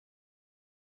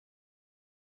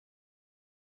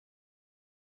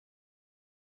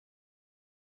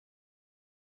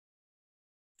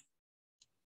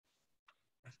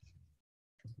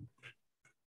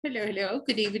Hello, hello,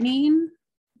 good evening.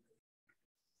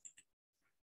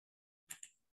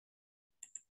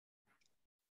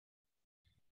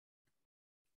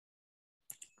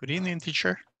 Good evening,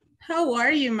 teacher. How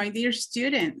are you, my dear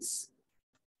students?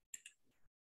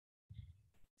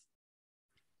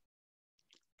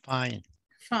 Fine.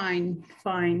 Fine,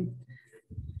 fine.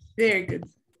 Very good.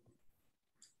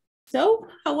 So,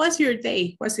 how was your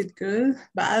day? Was it good,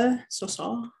 bad,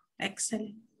 so-so,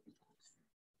 excellent?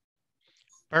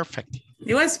 Perfect.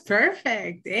 It was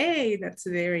perfect. Hey, that's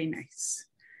very nice.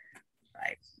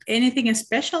 Right. Anything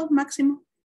special, Maximo?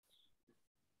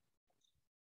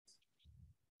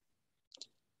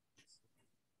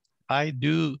 I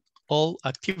do all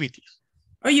activities.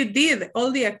 Oh, you did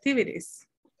all the activities.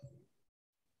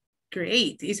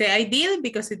 Great. You say I did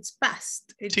because it's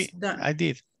past. It's Sí, done. I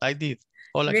did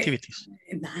all activities.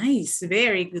 Nice.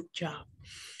 Very good job.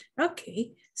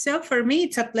 Okay. So for me,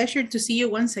 it's a pleasure to see you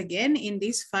once again in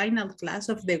this final class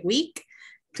of the week.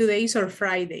 Today is our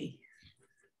Friday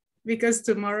because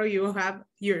tomorrow you will have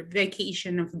your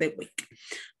vacation of the week.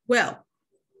 Well,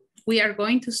 we are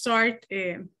going to start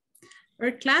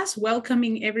our class,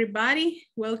 welcoming everybody,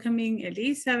 welcoming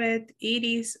Elizabeth,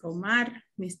 Iris, Omar,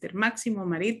 Mr. Máximo,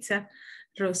 Maritza,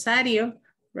 Rosario,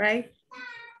 right?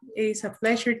 It is a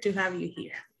pleasure to have you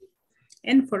here.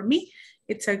 And for me,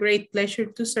 it's a great pleasure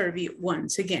to serve you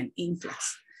once again in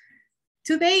class.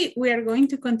 Today, we are going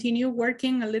to continue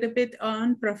working a little bit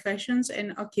on professions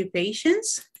and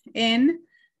occupations, and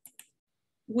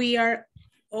we are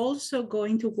also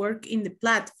going to work in the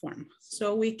platform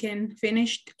so we can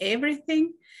finish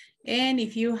everything. And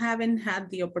if you haven't had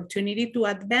the opportunity to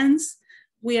advance,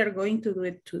 we are going to do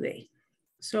it today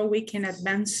so we can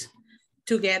advance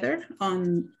together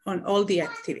on all the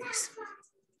activities.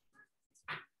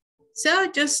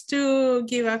 So just to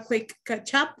give a quick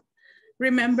catch up,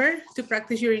 remember to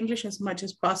practice your English as much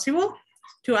as possible,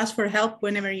 to ask for help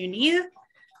whenever you need,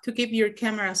 to keep your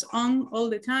cameras on all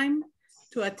the time,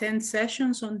 to attend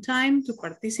sessions on time, to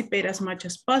participate as much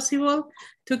as possible,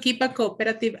 to keep a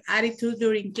cooperative attitude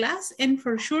during class, and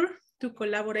for sure, to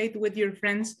collaborate with your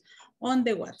friends on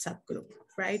the WhatsApp group,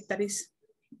 right? That is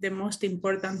the most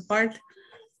important part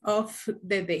of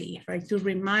the day, right? To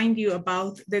remind you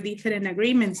about the different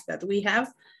agreements that we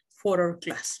have for our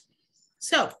class.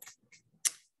 So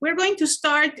we're going to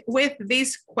start with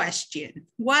this question.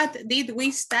 What did we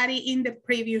study in the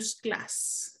previous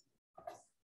class?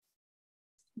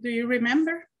 Do you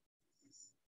remember?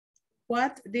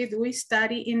 What did we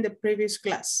study in the previous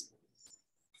class?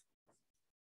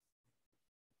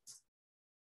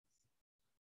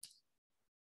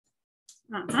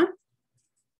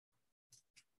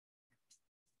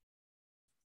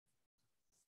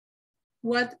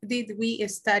 What did we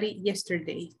study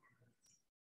yesterday?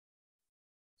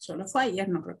 Solo fue ayer,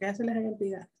 no creo que ya se les haya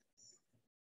olvidado.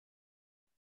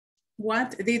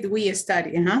 What did we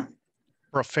study?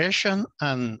 Profession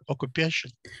and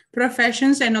occupation.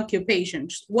 Professions and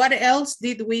occupations. What else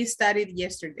did we study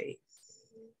yesterday?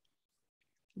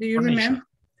 Do you remember?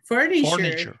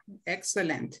 Furniture.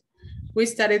 Excellent. We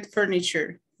studied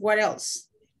furniture. What else?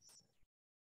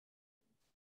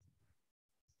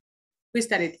 We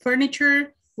studied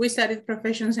furniture. We studied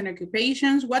professions and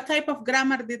occupations. What type of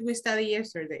grammar did we study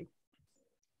yesterday?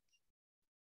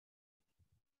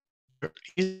 There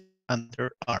is and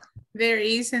there are. There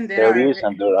is and there are. There is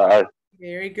and there are.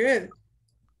 Very good.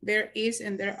 There is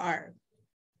and there are.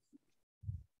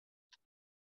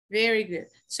 Very good.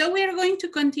 So we are going to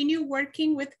continue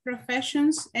working with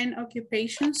professions and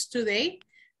occupations today.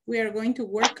 We are going to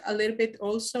work a little bit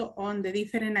also on the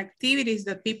different activities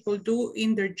that people do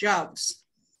in their jobs.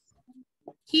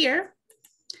 Here,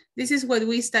 this is what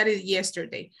we studied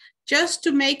yesterday. Just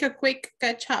to make a quick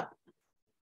catch up.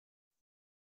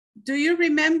 Do you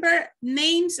remember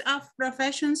names of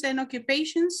professions and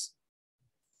occupations?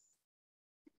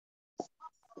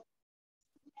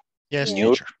 Yes,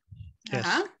 teacher.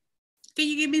 Yes. Can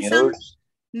you give me some?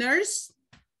 Nurse?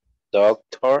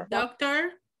 Doctor.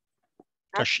 Doctor?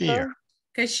 Cashier.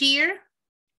 Cashier?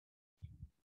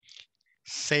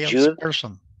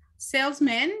 Salesperson.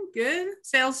 Salesman, good.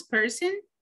 Salesperson?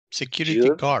 Security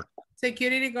guard.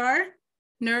 Security guard?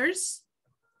 Nurse?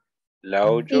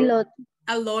 Lawyer.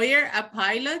 A lawyer, a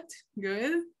pilot,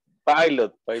 good.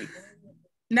 Pilot.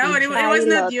 No, it was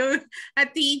not you. A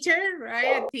teacher,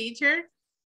 right? A teacher,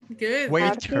 good.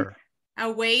 Waiter.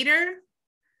 A waiter.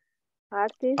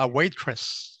 Artist. A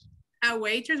waitress. A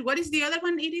waitress. What is the other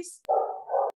one, Iris?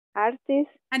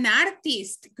 Artist. An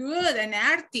artist, good, an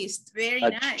artist, very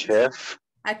nice. Chef.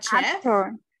 A chef.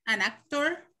 Actor. An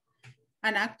actor.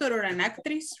 An actor or an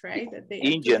actress, right?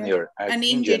 Engineer. An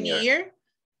engineer.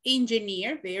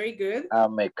 Engineer, very good. A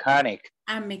mechanic.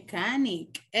 A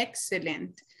mechanic,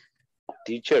 excellent.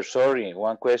 Teacher, sorry,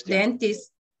 one question.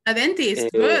 Dentist. A dentist, Eh,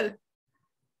 good.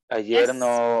 Ayer Yes.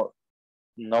 no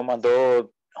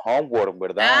mandó homework,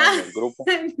 ¿verdad? En el grupo.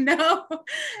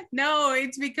 No,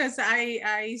 it's because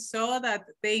I saw that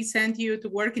they sent you to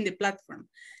work in the platform.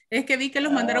 Es que vi que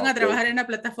los mandaron a Ok. trabajar en la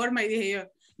plataforma y dije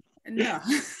yo, no.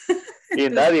 Y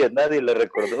nadie le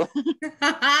recordó.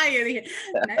 Yo dije,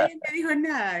 nadie me dijo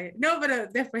nada. No, pero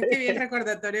después que vi el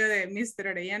recordatorio de Mr.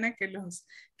 Orellana que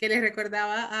les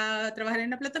recordaba a trabajar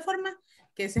en la plataforma,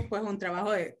 que ese fue un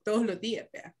trabajo de todos los días,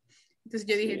 ¿vea? Entonces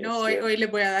yo dije, Sí, no, es hoy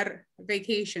les voy a dar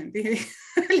vacation. Dije,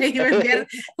 les iba a enviar,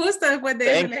 justo después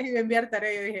de eso Thank- les iba a enviar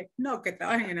tarea. Yo dije, no, que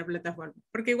trabajen en la plataforma,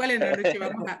 porque igual en la noche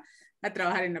vamos a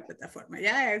trabajar en la plataforma.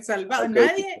 Ya he salvado, Ok.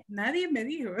 nadie me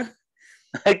dijo.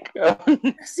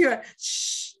 Sí, va,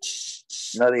 shh, shh,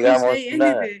 shh, No don't digamos say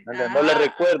nada. anything. No le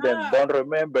recuerden. Don't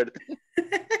remember.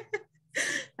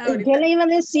 Ahorita. Yo le iba a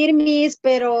decir, Miss,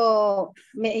 pero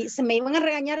se me iban a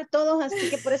regañar todos, así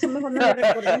que por eso mejor no le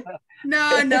recordé. No,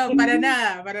 para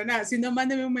nada. Si no,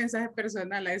 mándeme un mensaje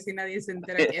personal, a ver si nadie se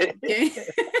entera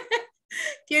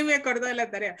quién me acordó de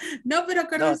la tarea. No, pero No,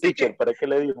 acuérdense teacher, que... ¿para qué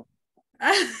le dijo?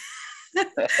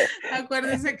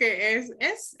 Acuérdense que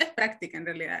es práctica en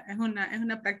realidad, es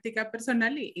una práctica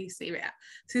personal y sí, vea,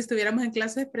 si estuviéramos en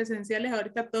clases presenciales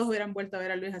ahorita todos hubieran vuelto a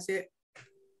ver a Luis así de,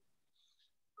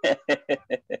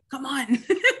 come on.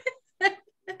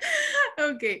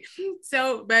 Okay,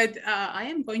 so, but I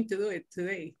am going to do it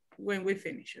today when we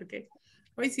finish, okay.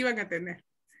 Hoy sí van a tener,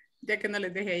 ya que no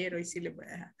les dejé ayer, hoy sí les voy a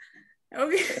dejar.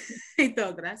 Okay, y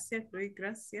todo, gracias, Luis,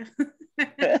 gracias.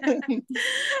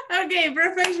 Okay,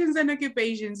 professions and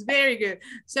occupations, very good.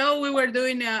 So we were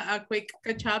doing a quick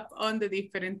catch up on the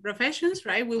different professions,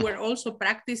 right? We were also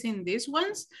practicing these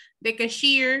ones, the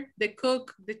cashier, the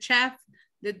cook, the chef,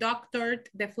 the doctor,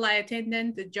 the flight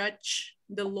attendant, the judge,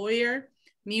 the lawyer,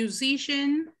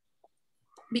 musician,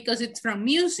 because it's from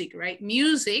music, right?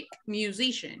 Music,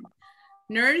 musician,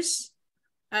 nurse,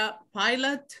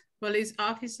 pilot, police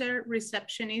officer,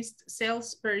 receptionist,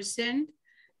 salesperson,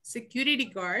 security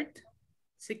guard,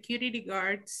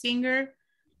 singer,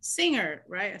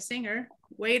 right? A singer,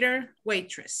 waiter,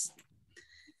 waitress.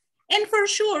 And for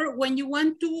sure, when you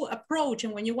want to approach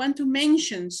and when you want to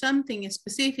mention something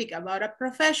specific about a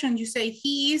profession, you say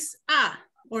he is a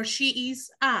or she is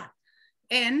a.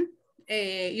 And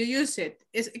you use it.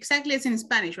 It's exactly as in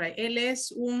Spanish, right? Él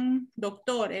es un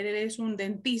doctor, él es un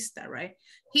dentista, right?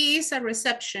 He is a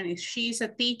receptionist, she is a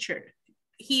teacher,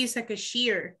 he is a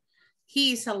cashier,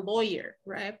 he is a lawyer,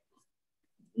 right?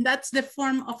 That's the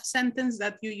form of sentence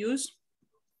that you use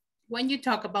when you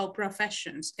talk about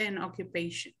professions and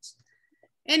occupations.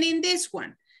 And in this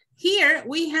one, here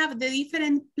we have the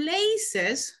different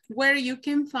places where you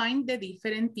can find the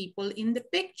different people in the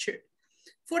picture.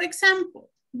 For example,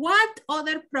 what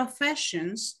other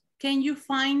professions can you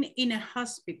find in a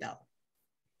hospital?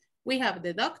 We have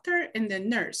the doctor and the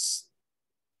nurse.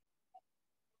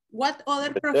 What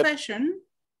other profession?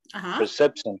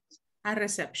 Reception. A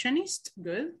receptionist,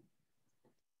 good.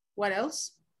 What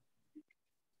else?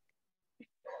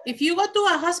 If you go to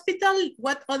a hospital,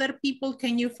 what other people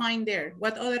can you find there?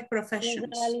 What other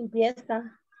professions? La limpieza.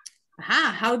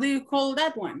 How do you call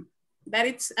that one? That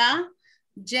it's a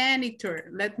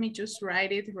janitor. Let me just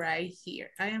write it right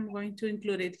here. I am going to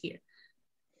include it here.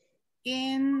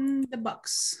 In the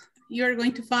box, you're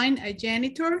going to find a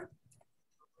janitor,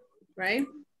 right?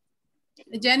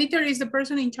 A janitor is the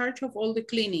person in charge of all the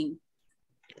cleaning.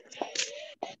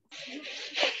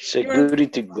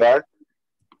 Security guard.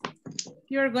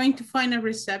 You're going to find a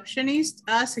receptionist,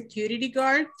 a security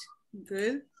guard,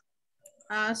 good.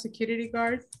 A security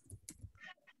guard.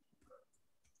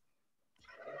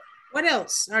 What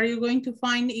else are you going to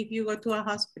find if you go to a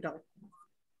hospital?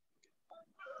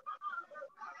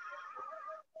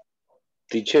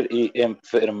 Teacher y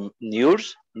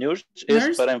nurse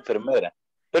es para enfermera,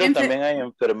 pero también hay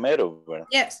enfermero, ¿verdad?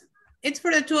 Yes, it's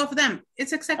for the two of them.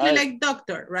 It's exactly like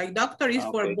doctor, right? Doctor is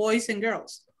for boys and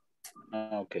girls.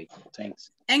 Okay,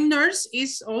 thanks. And nurse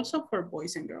is also for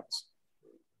boys and girls.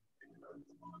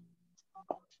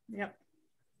 Yep.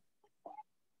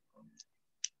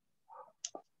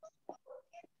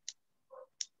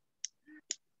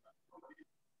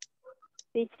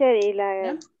 Teacher, y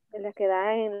la que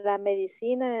da en la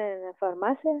medicina, en la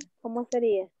farmacia, ¿cómo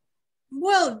sería?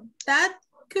 Well, that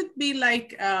could be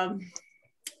like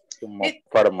Como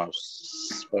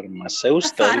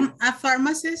farmacéutico. A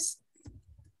pharmacist.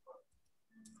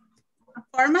 A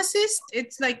pharmacist,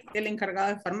 it's like el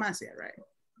encargado de farmacia, right?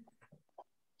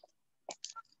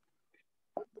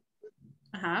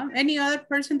 Any other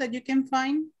person that you can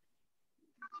find?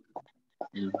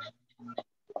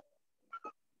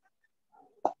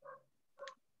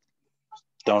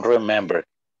 Don't remember.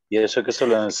 Y eso que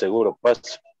solo en el seguro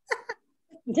paso.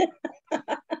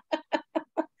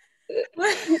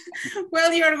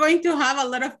 Well, you are going to have a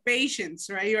lot of patience,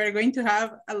 right? You are going to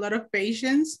have a lot of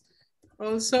patience.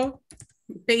 Also,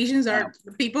 patients are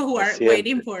people who are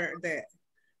waiting for the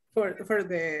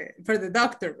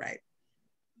doctor, right?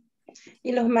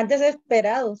 Y los más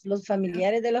desesperados, los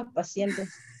familiares de los pacientes.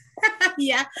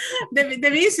 Yeah, the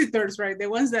visitors, right? The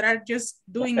ones that are just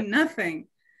doing nothing.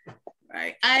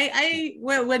 Right.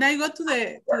 Well, when I go to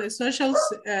the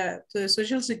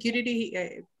social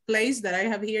security place that I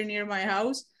have here near my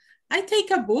house, I take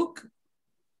a book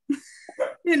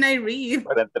and I read.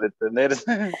 Para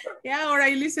entretenerse. Yeah, or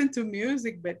I listen to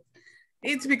music, but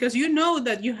it's because you know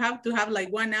that you have to have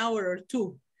like 1 hour or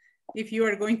 2 if you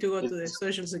are going to go to the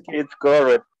social security. It's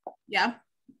correct. Yeah.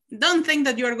 Don't think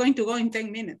that you are going to go in 10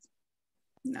 minutes.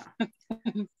 No.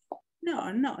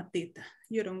 No, Tita.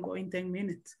 You don't go in 10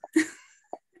 minutes.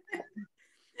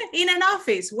 In an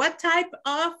office, what type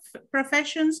of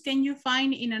professions can you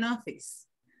find in an office?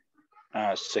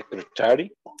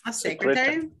 Secretary. A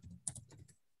secretary.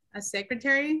 A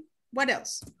secretary. What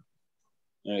else?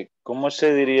 ¿Cómo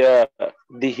se diría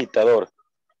digitador?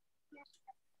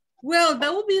 Well,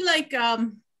 that would be like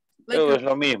Es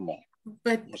lo mismo.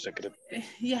 But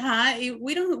yeah,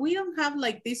 we don't have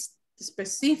like this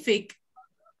specific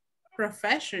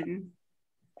profession.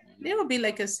 It would be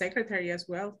like a secretary as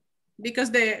well, because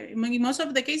in most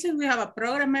of the cases we have a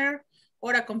programmer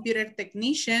or a computer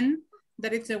technician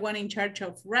that is the one in charge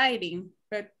of writing.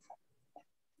 But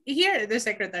here the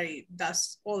secretary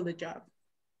does all the job.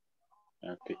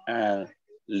 Okay.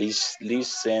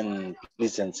 Licenciado?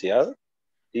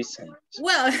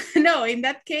 Well, no, in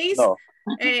that case, no.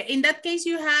 In that case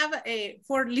you have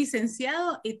for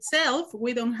licenciado itself,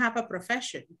 we don't have a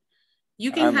profession.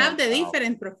 You can have the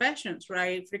different professions,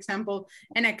 right? For example,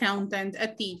 an accountant, a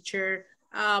teacher,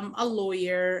 a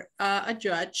lawyer, a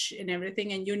judge, and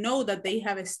everything. And you know that they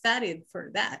have studied for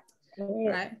that,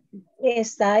 right?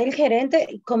 Está el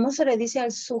gerente. ¿Cómo se le dice al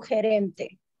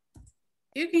subgerente?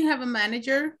 You can have a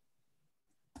manager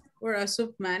or a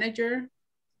submanager.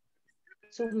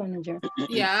 Submanager.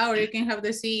 Yeah, or you can have the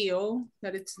CEO,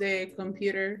 that it's the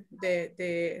computer,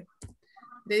 the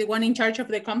one in charge of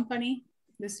the company.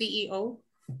 The CEO.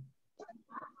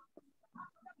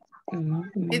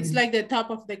 It's like the top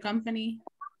of the company.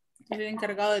 El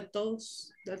encargado de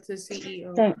todos. That's the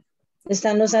CEO.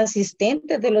 Están los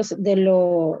asistentes de los.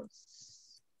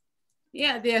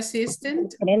 Yeah, the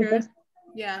assistant.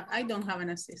 Yeah, I don't have an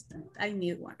assistant. I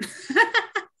need one.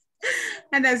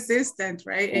 An assistant,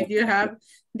 right? If you have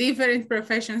different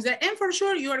professions there, and for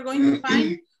sure you are going to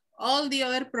find all the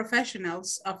other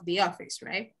professionals of the office,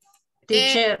 right?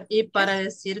 Teacher, y para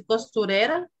decir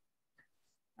costurera.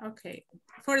 Okay,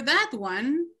 for that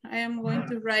one, I am going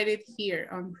to write it here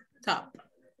on top.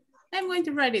 I'm going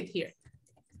to write it here.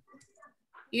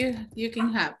 You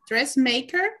can have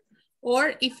dressmaker,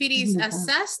 or if it is a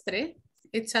sastre,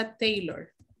 it's a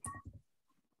tailor.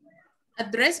 A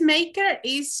dressmaker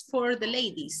is for the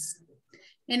ladies,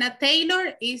 and a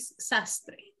tailor is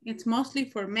sastre. It's mostly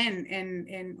for men,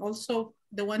 and also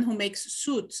the one who makes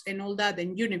suits and all that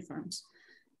and uniforms.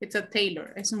 It's a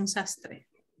tailor, es un sastre.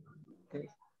 Okay.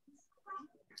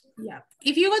 Yeah.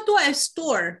 If you go to a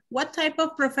store, what type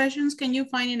of professions can you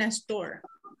find in a store?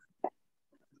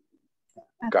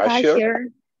 A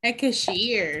cashier. A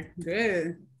cashier,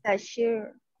 good.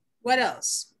 Cashier. What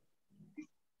else?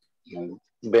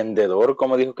 Vendedor,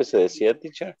 ¿cómo dijo que se decía,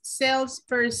 teacher?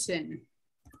 Salesperson.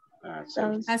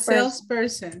 Salesperson. A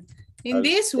salesperson. In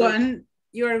this one,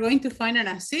 you are going to find an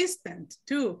assistant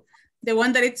too. The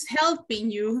one that it's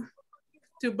helping you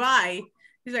to buy.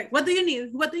 It's like, what do you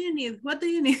need? What do you need? What do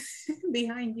you need?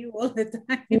 Behind you all the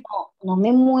time. No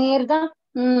me muerda.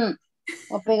 Voy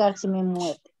a pegar si me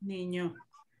muerde. Niño.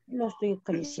 Lo estoy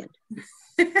acariciando.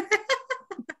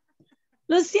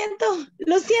 Lo siento.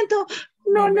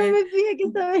 No me fije que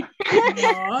está bien.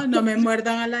 No me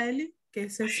muerdan a la Eli. ¿Qué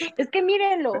es eso? Es que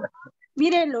mírenlo.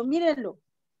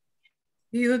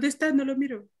 ¿Y dónde está? No lo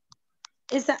miro.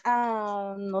 Esa,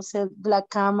 no sé, la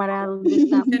cámara, ¿dónde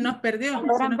está? Se nos perdió.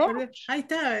 Ahí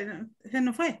está, se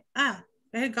nos fue.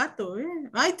 Es el gato,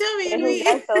 Ahí está, bien.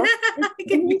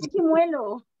 Es mi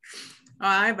chimuelo.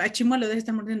 Ay, va, chimuelo, deja de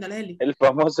estar mordiendo a la Eli. El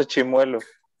famoso chimuelo.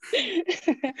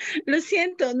 Lo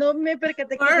siento, no me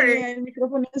percaté que tenía el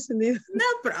micrófono encendido. No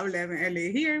problem,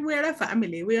 Eli. Here we are a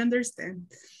family, we understand.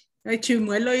 El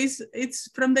chimuelo it's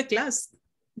from the class.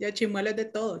 Ya chimuelo es de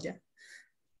todo, ya.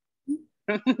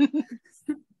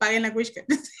 paguen la cuisca.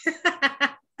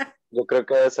 Yo creo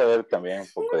que debe saber también un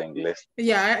poco de inglés.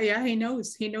 Yeah, he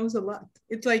knows. He knows a lot.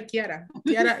 It's like Kiara.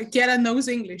 Kiara knows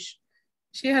English.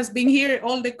 She has been here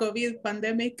all the COVID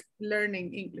pandemic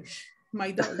learning English.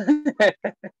 My dog.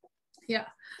 Yeah.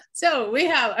 So we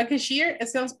have a cashier, a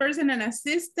salesperson, an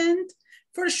assistant.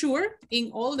 For sure,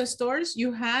 in all the stores,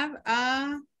 you have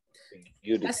a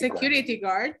security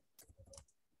guard.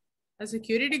 A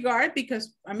security guard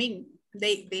because, I mean,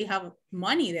 they have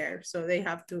money there, so they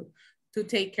have to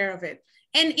take care of it.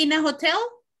 And in a hotel,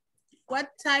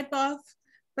 what type of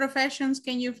professions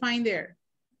can you find there?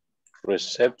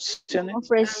 Receptionist.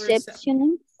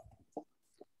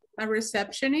 A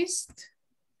receptionist.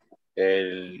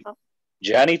 El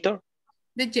janitor.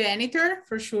 The janitor,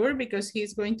 for sure, because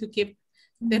he's going to keep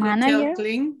the hotel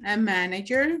clean. A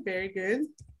manager, very good.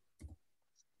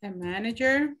 A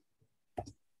manager.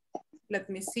 Let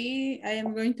me see. I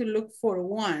am going to look for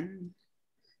one.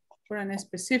 For a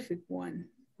specific one.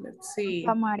 Let's see.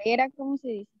 Camarera, ¿cómo se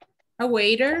dice? A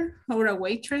waiter or a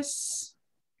waitress.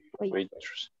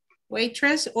 Waitress.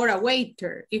 Waitress or a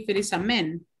waiter, if it is a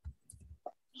man.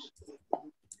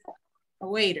 A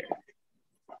waiter.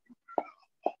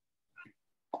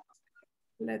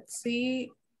 Let's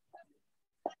see.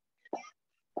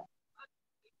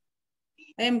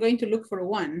 I am going to look for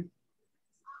one.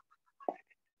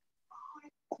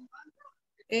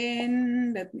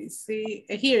 And let me see,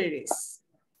 here it is.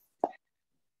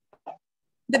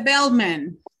 The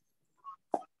bellman.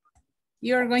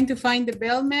 You're going to find the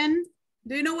bellman.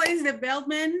 Do you know what is the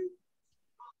bellman?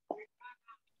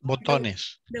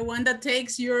 Botones. The one that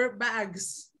takes your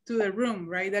bags to the room,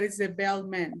 right? That is the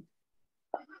bellman.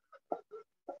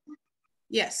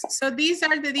 Yes, so these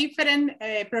are the different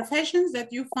professions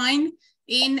that you find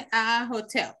in a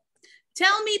hotel.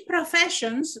 Tell me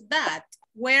professions that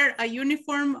wear a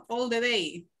uniform all the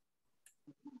day.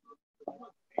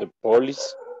 The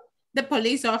police. The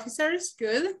police officers,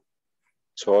 good.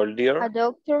 Soldier. A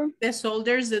doctor. The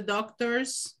soldiers, the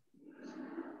doctors.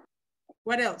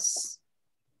 What else?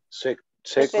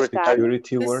 Secretary.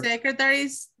 The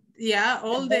secretaries, yeah,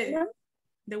 all the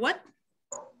what?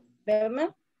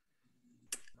 Bellman.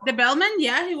 The bellman,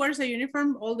 yeah, he wears a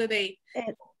uniform all the day.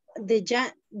 The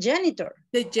janitor.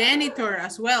 The janitor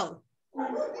as well.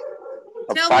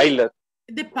 A pilot.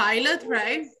 The pilot,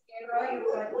 right?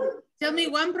 Tell me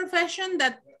one profession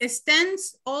that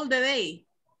stands all the day.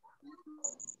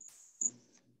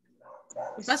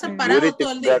 Pasa parado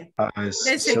todo el día. The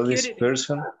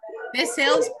salesperson. The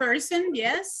salesperson,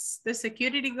 yes. The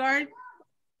security guard.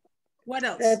 What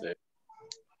else?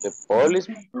 The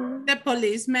policeman. The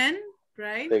policeman,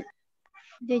 right?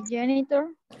 The janitor.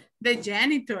 The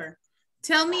janitor.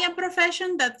 Tell me a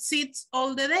profession that sits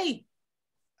all the day.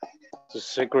 The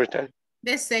secretary.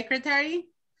 The secretary.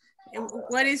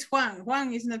 What is Juan?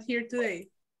 Juan is not here today.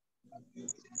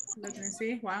 Let me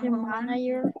see. Juan, The Juan.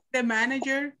 manager. The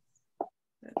manager.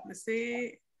 Let me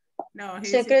see. No,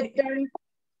 he's Secretary.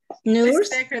 Nurse.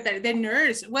 The secretary. The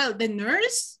nurse. Well, the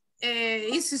nurse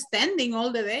is standing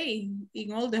all the day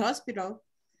in all the hospital.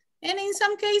 And in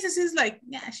some cases, it's like,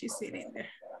 yeah, she's sitting there.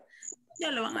 Ya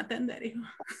lo van a atender, hijo.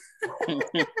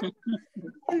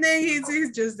 And then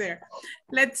he's just there.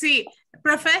 Let's see.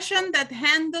 Profession that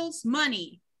handles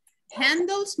money.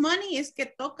 Handles money es que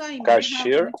toca y maneja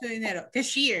mucho dinero.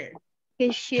 Cashier.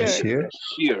 Cashier. Cashier.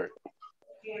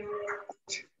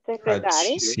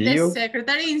 Secretary. The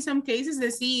secretary, in some cases, the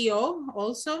CEO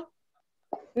also.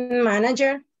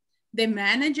 Manager. The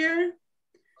manager.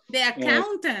 The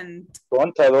accountant.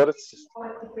 Contadores.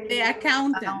 The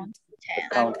accountant.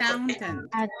 Accountant.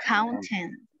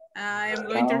 Accountant. I am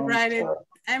going to write it.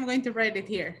 I'm going to write it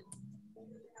here.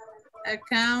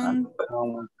 Accountant.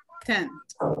 Accountant.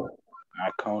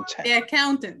 The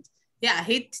accountant. Yeah,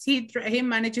 he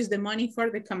manages the money for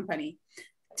the company.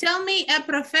 Tell me a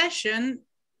profession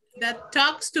that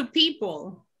talks to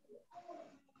people.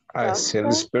 A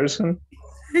salesperson.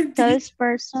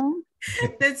 Salesperson.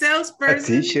 The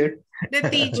salesperson. A teacher. The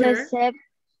teacher.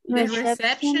 The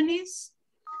Receptionist.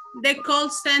 The call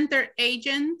center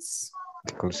agents.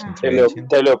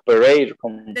 Teleoperator.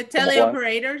 The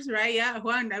teleoperators, right? Yeah,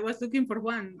 Juan. I was looking for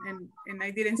Juan and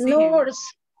I didn't see him. Nurse.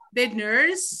 The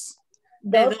nurse.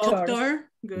 The doctor.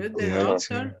 Good. The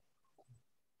doctor.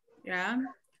 Yeah.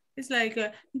 It's like,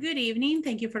 good evening.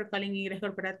 Thank you for calling Inglés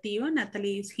Corporativo.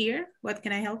 Natalie is here. What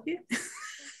can I help you?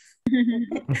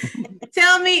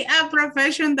 Tell me a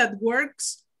profession that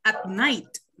works at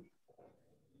night.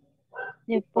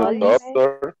 The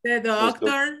doctor. The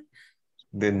doctor.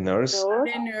 The nurse.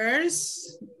 The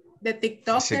nurse. The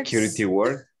TikTokers. Security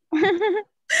guard. The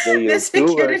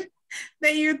YouTubers. The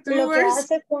Lo que YouTubers.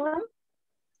 hace Juan.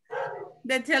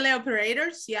 The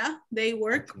teleoperators, yeah, they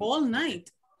work all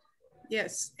night.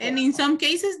 Yes, and in some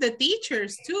cases, the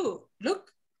teachers too.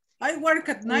 Look, I work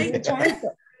at night.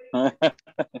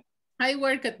 I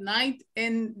work at night,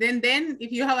 and then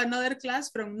if you have another class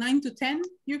from 9 to 10,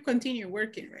 you continue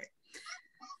working, right?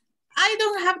 I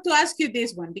don't have to ask you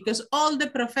this one because all the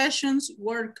professions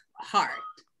work hard.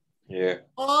 Yeah.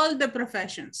 All the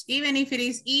professions, even if it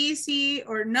is easy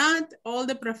or not, all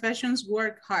the professions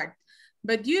work hard.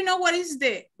 But you know what is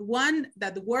the one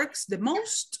that works the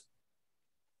most?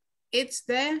 It's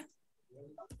the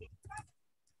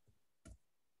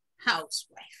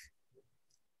housewife.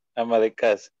 Ama de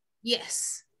casa.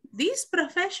 Yes, this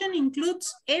profession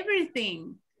includes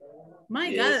everything. My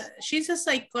Yes. God, she's a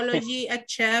psychology, a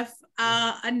chef,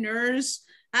 a nurse,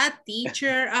 a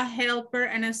teacher, a helper,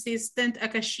 an assistant, a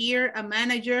cashier, a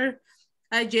manager,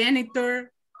 a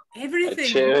janitor,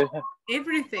 everything,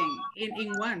 everything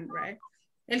in one, right?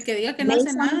 El que diga que no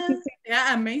hace nada,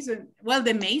 yeah, amazing. Well,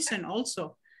 the mason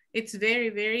also. It's very,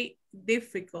 very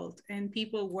difficult and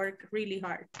people work really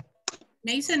hard.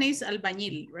 Mason is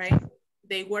albañil, right?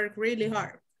 They work really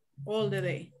hard all the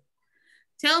day.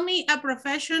 Tell me a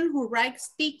profession who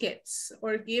writes tickets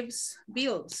or gives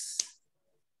bills.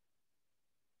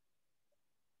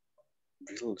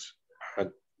 Bills.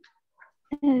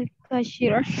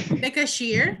 Cashier. The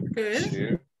cashier, good.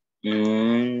 Cashier.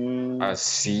 A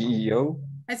CEO.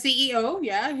 A CEO,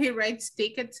 yeah, he writes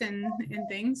tickets and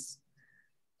things.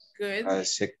 Good.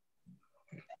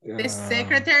 The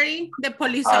secretary, the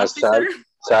police officer.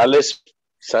 Sales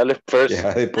person.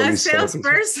 Yeah, the police a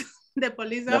salesperson, the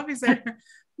police officer.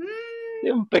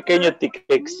 Un pequeño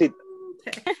ticketcito.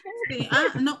 Sí.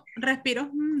 No, respiro.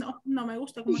 No me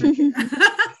gusta como respiro.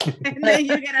 And then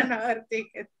you get another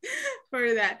ticket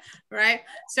for that, right?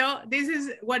 So this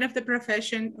is one of the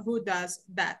profession who does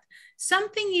that.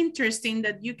 Something interesting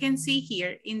that you can see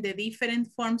here in the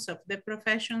different forms of the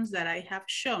professions that I have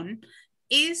shown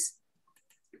is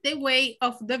the way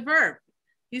of the verb.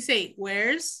 You say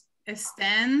wears,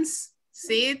 stands,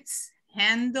 sits,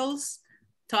 handles,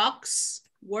 talks,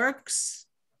 works,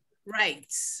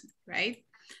 writes, right?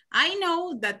 I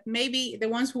know that maybe the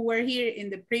ones who were here in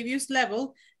the previous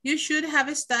level, you should have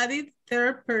studied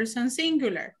third person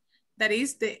singular. That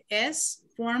is the S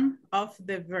form of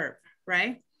the verb,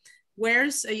 right?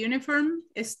 Wears a uniform,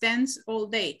 stands all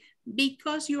day.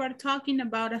 Because you are talking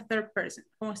about a third person.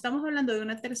 Como estamos hablando de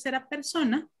una tercera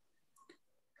persona,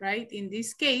 right? In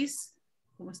this case,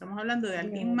 como estamos hablando de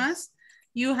alguien más,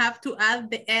 you have to add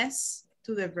the S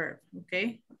to the verb,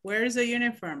 okay? Wears a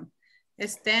uniform,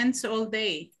 stands all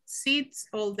day, sits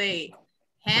all day,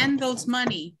 handles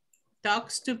money,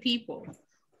 talks to people,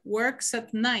 works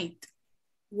at night,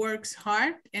 works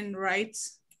hard, and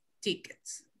writes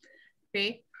tickets,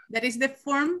 okay? That is the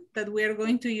form that we are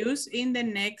going to use in the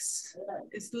next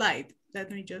slide. Let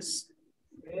me just,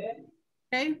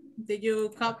 okay? Did you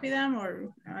copy them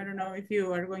or I don't know if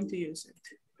you are going to use it.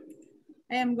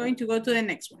 I am going to go to the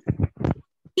next one.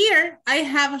 Here, I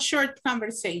have a short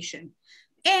conversation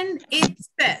and it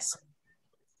says,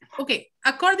 okay,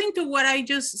 according to what I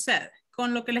just said,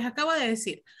 con lo que les acabo de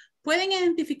decir, pueden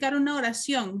identificar una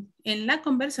oración en la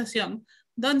conversación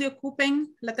donde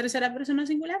ocupen la tercera persona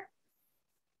singular.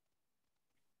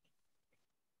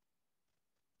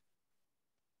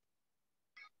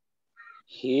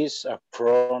 He's a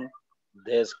front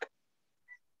desk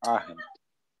agent.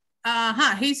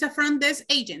 He's a front desk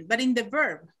agent, but in the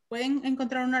verb, pueden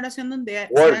encontrar una oración donde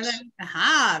works.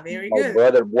 Very My good.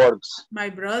 brother works. My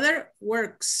brother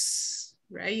works,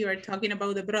 right? You are talking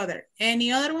about the brother.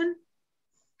 Any other one?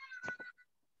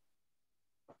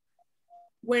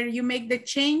 Where you make the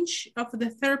change of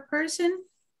the third person?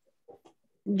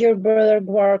 Your brother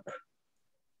work.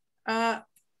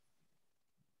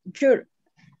 Your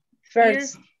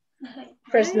first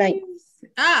line.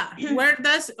 Where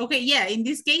does, okay, yeah, in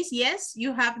this case, yes,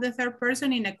 you have the third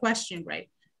person in a question, right?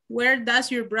 Where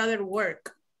does your brother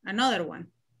work? Another one.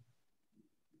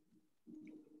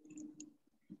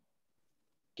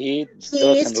 He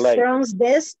is front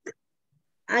desk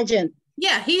agent.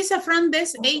 Yeah, he's a front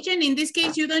desk agent. In this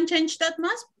case, you don't change that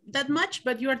much,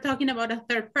 but you are talking about a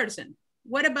third person.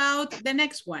 What about the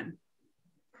next one?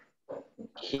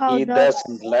 He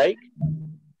doesn't like.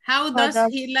 How does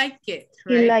he like it?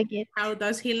 Right? He like it. How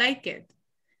does he like it?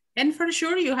 And for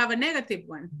sure, you have a negative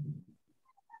one.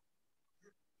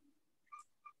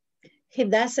 He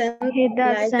doesn't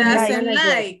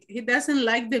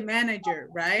like the manager,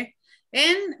 right?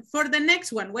 And for the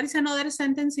next one, what is another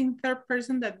sentence in third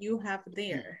person that you have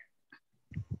there?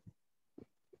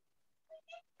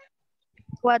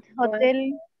 What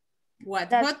hotel?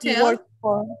 What hotel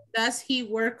does he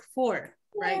work for?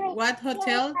 Right? What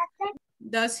hotel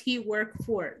does he work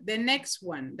for? The next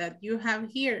one that you have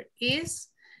here is,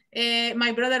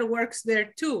 my brother works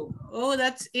there too. Oh,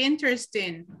 that's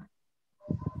interesting.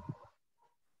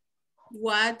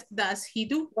 What does he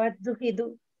do? What do he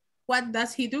do? What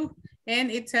does he do? And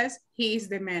it says he is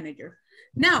the manager.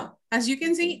 Now, as you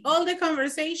can see, all the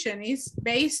conversation is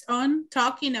based on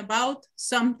talking about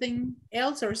something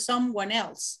else or someone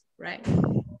else, right?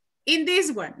 In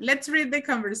this one, let's read the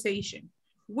conversation.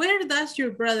 Where does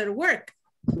your brother work?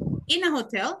 In a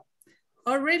hotel?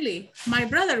 Oh, really? My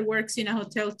brother works in a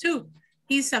hotel too.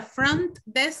 He's a front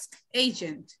desk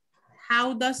agent.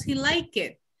 How does he like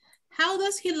it? How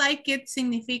does he like it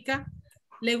significa,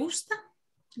 ¿le gusta?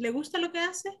 ¿Le gusta lo que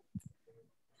hace?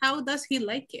 How does he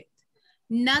like it?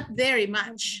 Not very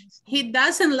much. He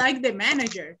doesn't like the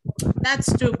manager.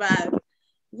 That's too bad.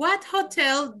 What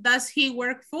hotel does he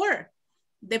work for?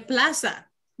 The Plaza.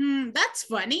 That's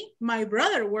funny. My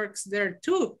brother works there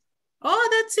too. Oh,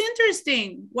 that's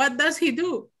interesting. What does he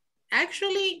do?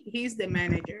 Actually, he's the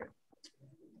manager.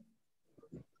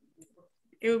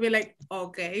 It would be like,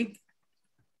 okay.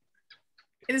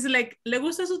 It is like, ¿le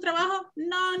gusta su trabajo?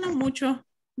 No, no mucho.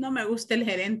 No me gusta el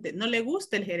gerente. No le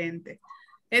gusta el gerente.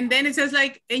 And then it says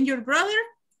like, and your brother?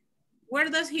 Where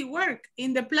does he work?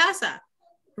 In the Plaza.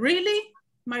 Really?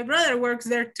 My brother works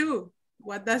there too.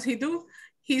 What does he do?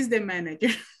 He's the manager,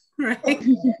 right?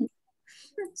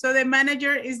 So the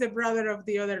manager is the brother of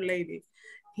the other lady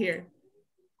here.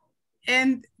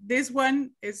 And this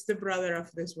one is the brother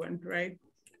of this one, right?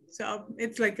 So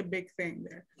it's like a big thing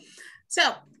there.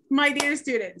 So my dear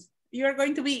students, you're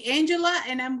going to be Angela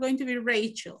and I'm going to be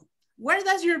Rachel. Where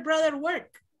does your brother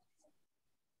work?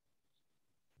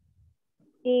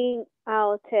 In a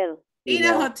hotel. In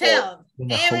a hotel.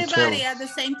 Everybody at the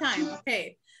same time.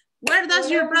 Okay. Where does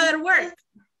your brother work?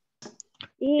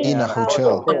 In a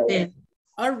hotel.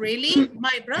 Oh, really?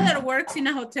 My brother works in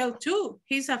a hotel too.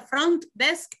 He's a front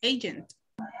desk agent.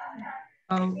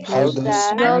 How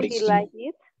does he like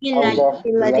it? He like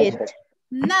it.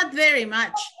 Not very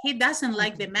much. He doesn't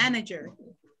like the manager.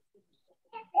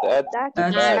 That's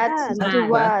too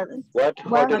bad. What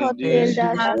hotel does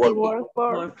he work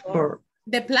for?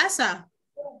 The Plaza.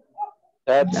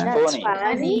 That's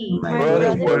funny. My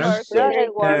brother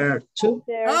brother works too.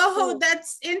 Oh,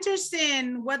 that's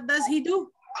interesting. What does he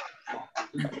do?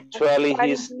 Actually,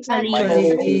 he's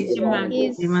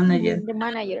the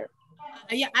manager.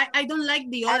 Yeah, I don't like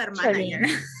the other manager.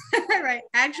 Right.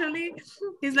 Actually,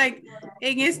 he's like,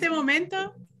 en este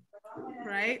momento,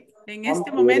 right? En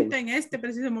este momento, en este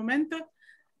preciso momento.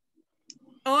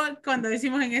 O cuando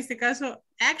decimos en este caso,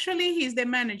 actually, he's the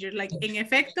manager. Like, en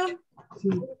efecto,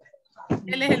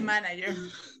 él es el manager.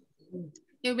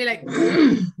 He'll be like,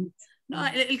 no,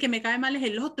 el que me cae mal es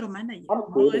el otro manager,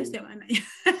 no este manager.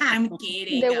 I'm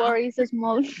kidding. The word is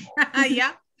small.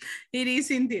 Yeah, it is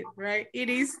indeed, right? It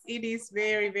is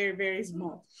very, very, very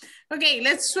small. Okay,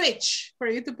 let's switch for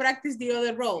you to practice the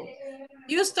other role.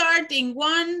 You start in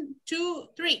 1, 2,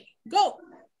 3, go.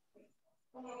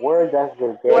 Where does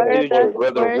your brother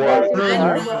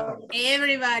work?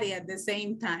 Everybody at the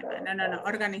same time. No,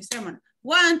 organizémonos.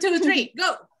 1, 2, 3,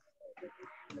 go.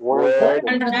 Where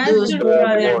does your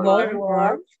brother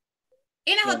work?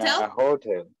 In a hotel. In a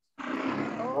hotel.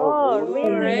 Oh,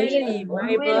 really?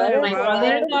 My brother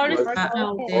works at a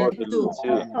hotel too.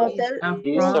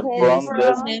 He's a front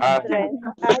desk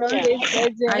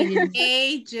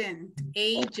agent.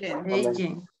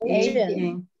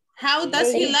 How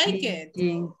does he like it?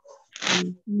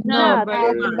 No,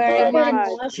 very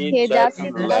much. He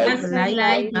doesn't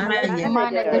like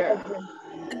manager.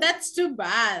 That's too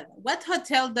bad. What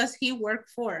hotel does he work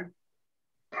for?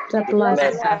 The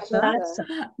Plaza.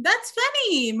 That's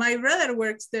funny. My brother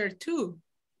works there too.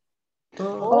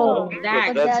 Oh,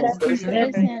 that's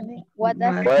interesting. What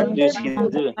does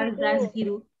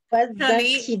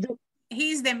he do?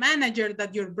 He's the manager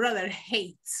that your brother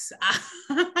hates.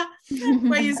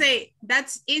 When you say,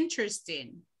 that's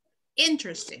interesting.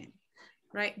 Interesting,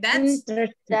 right? That's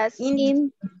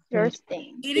interesting.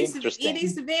 It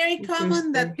is very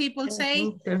common that people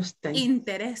say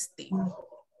interesting.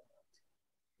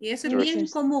 Y eso es bien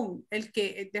común. El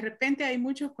que de repente hay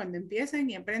muchos cuando empiezan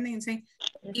y aprenden y dicen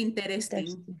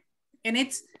interesting. And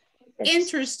it's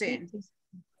interesting.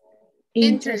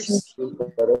 Interesting.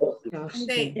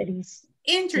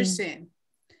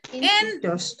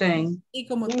 Y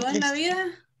como todo en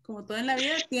la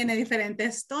vida, tiene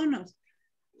diferentes tonos.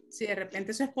 Si de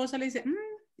repente su esposa le dice,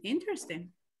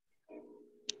 interesting.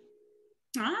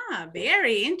 Ah,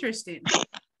 very interesting.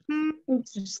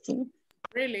 Interesting.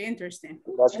 Really interesting.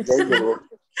 That's dangerous.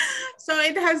 So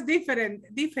it has different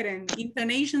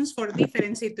intonations for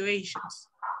different situations.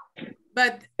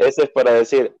 But ese es para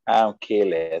decir, I'm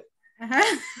killing. ajá.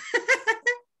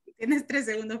 Tienes 3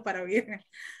 segundos para oír.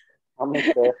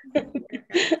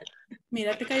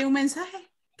 Mira, te cayó un mensaje.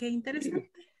 Qué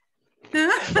interesante.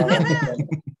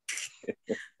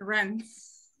 Run.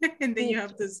 And then you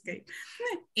have to escape.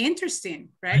 Interesting,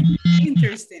 right?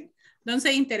 Interesting. Don't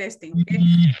say interesting, okay?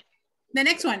 The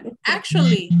next one,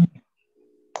 actually.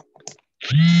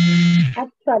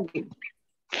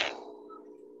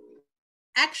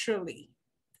 Actually.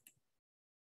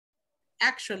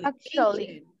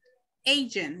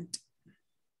 Agent.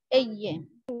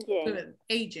 Good.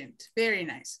 Agent. Very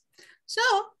nice. So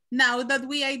now that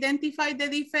we identify the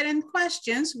different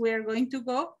questions, we are going to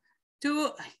go to,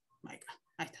 oh my God,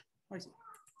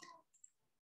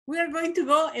 we are going to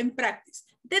go and practice.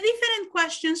 The different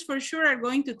questions for sure are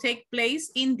going to take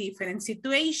place in different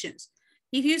situations.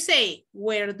 If you say,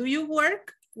 where do you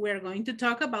work? We're going to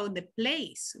talk about the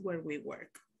place where we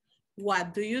work.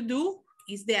 What do you do?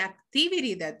 Is the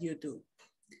activity that you do.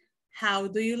 How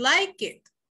do you like it?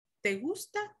 ¿Te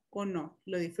gusta o no?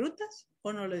 ¿Lo disfrutas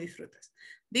o no lo disfrutas?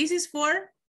 This is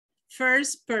for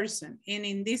first person. And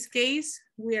in this case,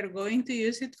 we are going to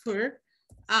use it for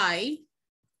I,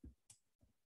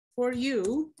 for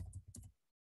you,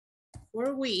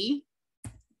 for we,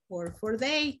 or for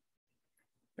they,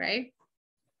 right?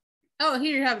 Oh,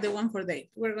 here you have the one for they.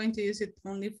 We're going to use it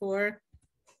only for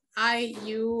I,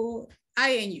 you, I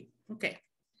and you. Okay.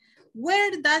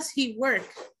 Where does he work?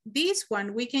 This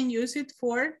one, we can use it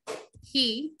for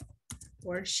he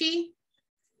or she,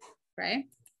 right?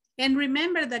 And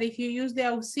remember that if you use the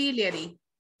auxiliary,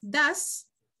 does,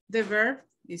 the verb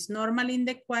is normally in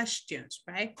the questions,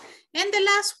 right? And the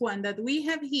last one that we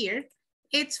have here,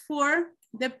 it's for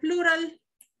the plural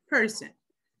person.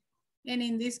 And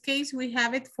in this case, we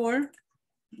have it for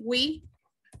we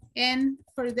and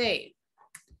for they.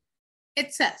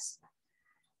 It says,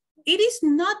 it is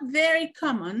not very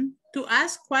common to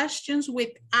ask questions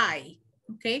with I,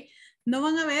 okay? No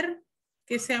van a ver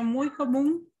que sea muy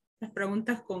común las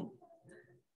preguntas con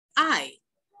I.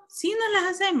 Sí nos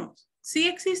las hacemos, sí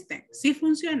existen, sí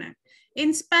funcionan.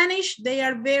 In Spanish, they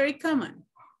are very common.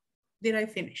 Did I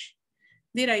finish?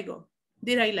 Did I go?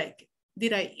 Did I like it?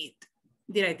 Did I eat?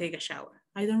 Did I take a shower?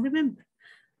 I don't remember.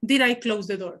 Did I close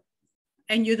the door?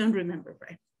 And you don't remember,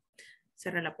 right?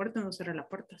 Cerré la puerta, no cerré la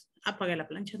puerta. Apagué la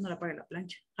plancha, no la apagué la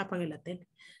plancha. Apagué la tele.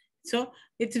 So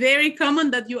it's very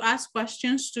common that you ask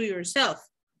questions to yourself,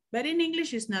 but in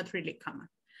English it's not really common.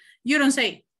 You don't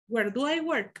say, where do I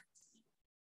work?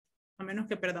 A menos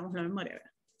que perdamos la memoria,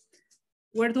 ¿verdad?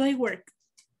 Where do I work?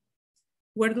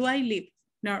 Where do I live?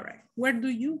 No, right. Where do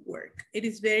you work? It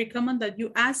is very common that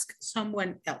you ask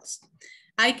someone else.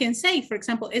 I can say, for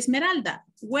example, Esmeralda,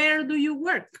 where do you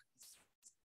work?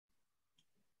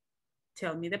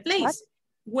 Tell me the place. What?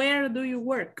 Where do you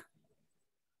work?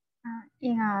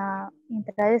 In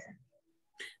Traesa.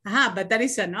 But that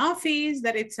is an office,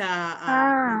 that it's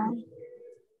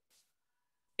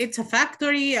it's a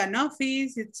factory, an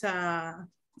office, it's a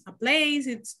place,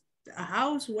 it's a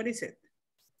house. What is it?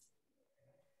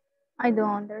 I don't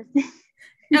understand.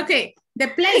 Okay, the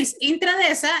place in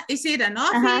Traesa, is it an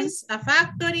office, a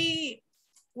factory?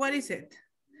 What is it?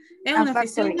 ¿Es una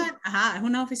oficina? Es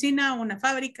una oficina, una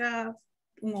fábrica,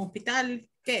 un hospital,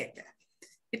 ¿qué?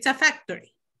 It's a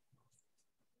factory.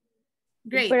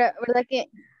 Great. Pero, ¿verdad que?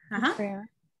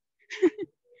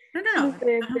 No.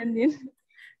 Estoy entendiendo.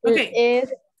 Okay.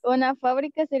 Es una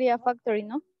fábrica, sería factory,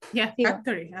 ¿no? Yeah, sí,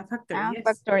 factory, a factory, yes.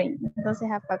 Factory, entonces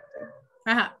a factory.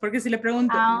 Porque si le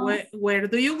pregunto, where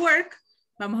do you work?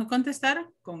 Vamos a contestar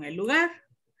con el lugar.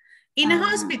 In a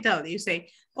hospital, you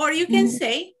say. Or you can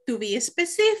say, to be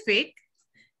specific,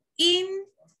 in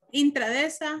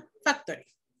Traesa factory.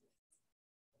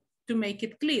 To make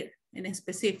it clear and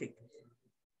specific.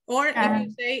 Or if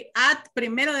you say, at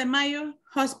 1 de Mayo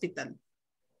hospital.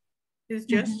 It's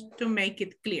just to make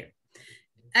it clear.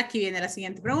 Aquí viene la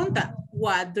siguiente pregunta.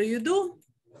 What do you do?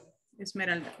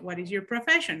 Esmeralda, what is your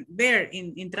profession? There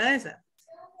in Traesa.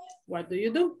 What do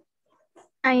you do?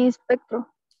 I'm inspector.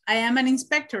 I am an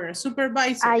inspector, a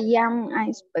supervisor. I am an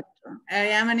inspector. I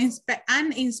am an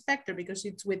inspector because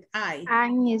it's with I.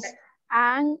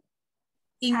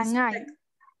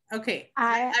 Okay,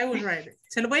 I will write it.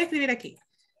 Se lo voy a escribir aquí.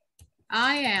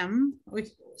 I am,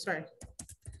 sorry.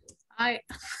 My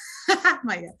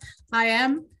God. I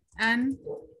am an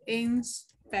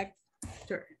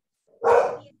inspector.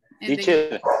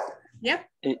 Teacher, yep.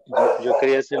 Yo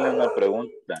quería hacerle una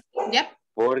pregunta. Yep.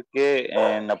 Porque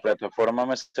en la plataforma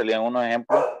me salían unos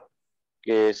ejemplos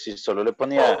que si solo le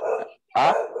ponía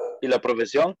A y la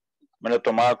profesión, me lo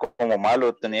tomaba como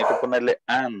malo, tenía que ponerle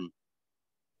an.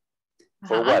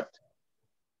 For what?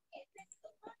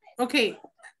 Okay,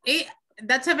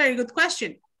 that's a very good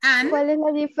question. And, ¿Cuál es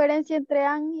la diferencia entre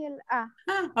an y el a?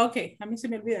 ok, a mí se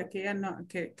me olvida que ya no,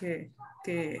 que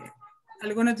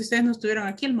algunos de ustedes no estuvieron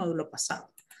aquí el módulo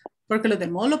pasado. Porque los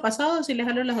del módulo pasado sí les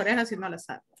jalo las orejas y no las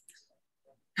saco.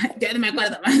 Ya no me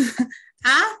acuerdo más.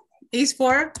 A is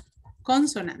for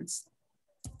consonants.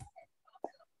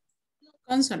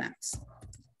 Consonants.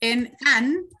 And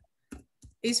an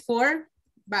is for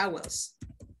vowels.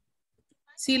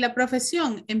 Si la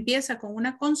profesión empieza con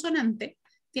una consonante,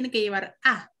 tiene que llevar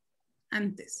a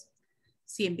antes.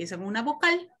 Si empieza con una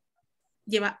vocal,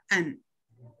 lleva an.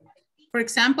 For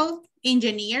example,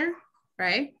 engineer,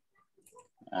 right?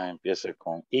 Empieza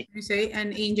con I. You say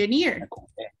an engineer. Con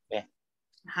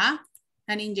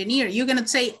An engineer. You cannot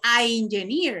say I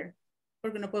engineer,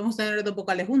 porque no podemos tener dos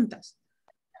vocales juntas.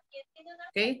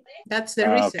 Okay, that's the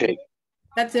reason. Okay.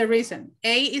 That's the reason.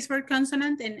 A is for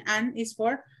consonant and an is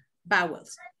for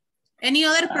vowels. Any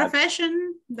other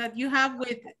profession that you have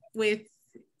with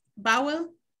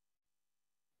vowel?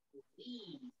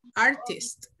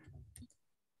 Artist.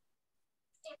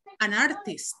 An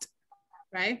artist,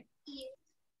 right?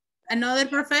 Another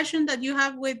profession that you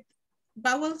have with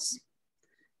vowels?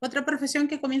 ¿Otra profesión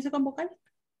que comienza con vocal?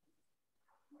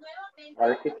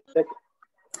 Architect.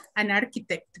 An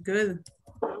architect, good.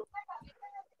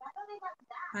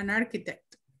 An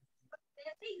architect.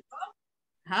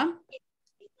 Huh?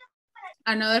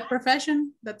 Another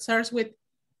profession that starts with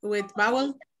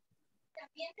vowel?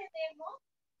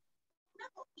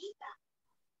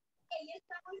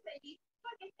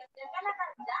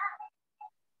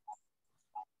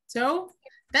 So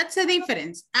that's the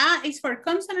difference. A is for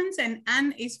consonants and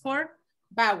an is for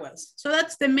vowels. So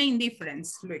that's the main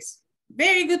difference, Luis.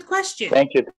 Very good question.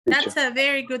 Thank you, teacher. That's a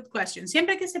very good question.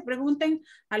 Siempre que se pregunten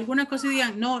alguna cosa y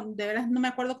digan, no, de verdad no me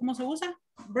acuerdo cómo se usa,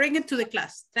 bring it to the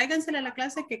class. Tráigansela a la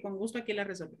clase que con gusto aquí la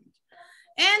resolvemos.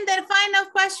 And the final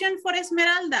question for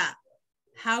Esmeralda.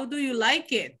 How do you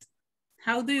like it?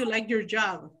 How do you like your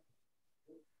job?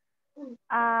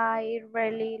 I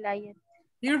really like it.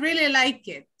 You really like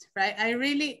it, right? I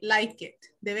really like it.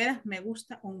 De veras me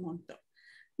gusta un montón.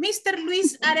 Mr.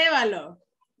 Luis Arevalo,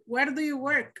 where do you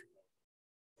work?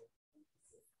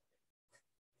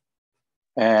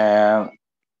 En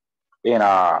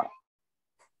a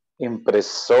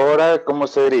impresora, ¿cómo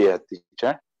se diría,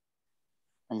 teacher?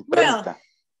 Imprenta.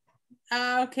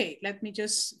 Well, okay, let me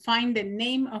just find the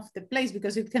name of the place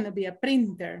because it cannot be a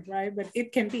printer, right? But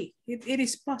it can be, it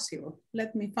is possible.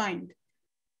 Let me find.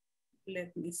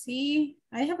 Let me see.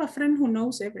 I have a friend who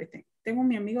knows everything. Tengo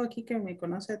mi amigo aquí que me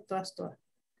conoce todas.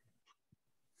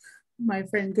 My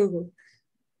friend Google.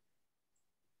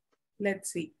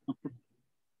 Let's see.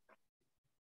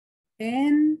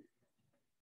 And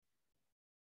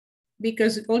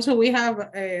because also we have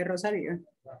Rosario.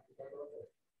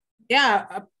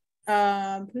 Yeah,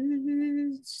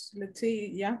 let's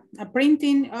see, yeah, a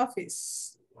printing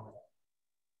office.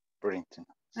 Printing.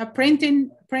 A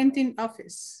printing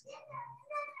office.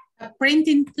 A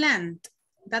printing plant.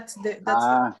 That's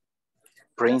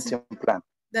printing plant.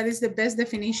 That is the best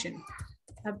definition.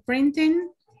 A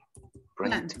printing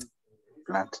plant.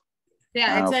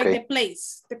 Yeah, it's like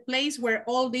the place where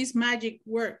all this magic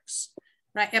works,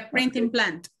 right? A printing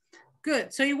plant.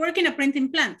 Good. So you work in a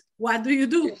printing plant. What do you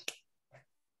do?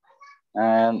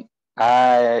 And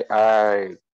I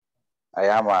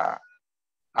am a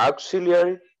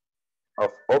auxiliary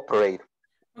of operator.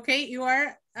 Okay, you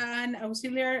are an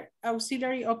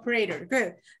auxiliary operator.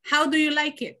 Good. How do you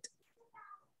like it?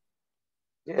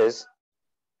 Yes.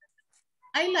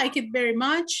 I like it very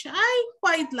much. I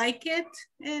quite like it,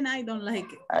 and I don't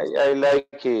like it. I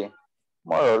like it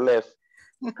more or less.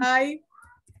 I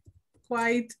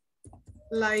quite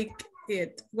like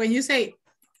it. When you say,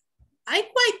 I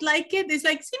quite like it, it's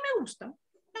like, sí me gusta,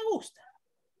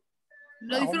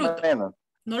 Lo disfruto.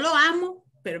 No lo amo,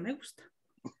 pero me gusta.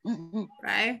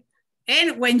 Right?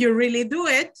 And when you really do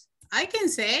it, I can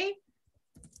say,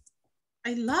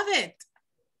 I love it.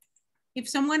 If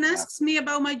someone asks me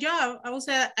about my job, I will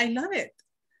say, I love it.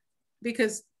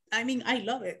 Because, I mean, I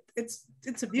love it. It's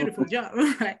a beautiful job,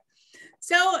 right?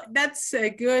 So that's a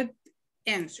good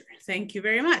answer. Thank you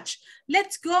very much.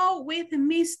 Let's go with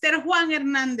Mr. Juan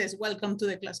Hernandez. Welcome to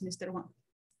the class, Mr. Juan.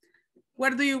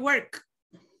 Where do you work?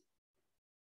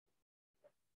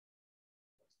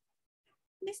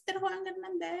 Mr. Juan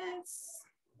Hernandez.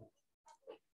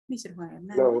 Mr. Juan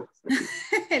Hernandez. Hello.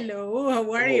 Hello,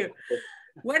 how are you?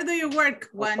 Where do you work,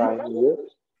 Juan?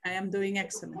 I am doing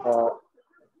excellent.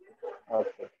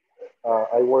 Okay.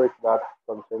 I work at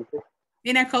call center.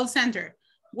 In a call center.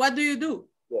 What do you do?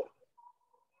 Yes.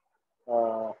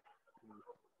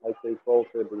 I take calls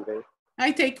every day.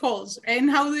 I take calls. And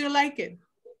how do you like it?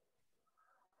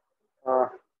 I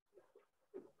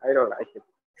don't like it.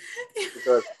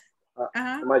 Because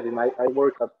imagine I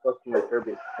work at customer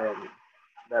service and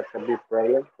that's a big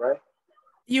problem, right?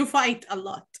 You fight a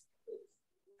lot.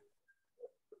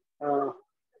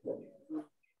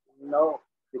 No,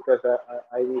 because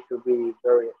I need to be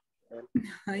very...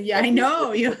 Yeah, I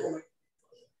know. You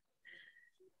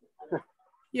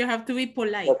have to be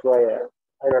polite. That's why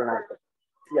I don't like it.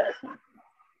 Yes.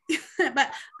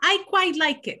 But I quite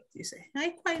like it, you say.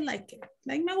 I quite like it.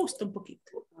 Like, me gusta un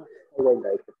poquito. I don't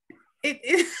like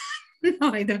it.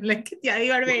 No, I don't like it. Yeah,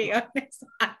 you are very honest.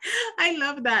 I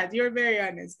love that. You're very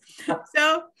honest.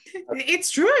 So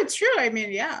it's true. It's true. I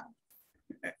mean, yeah.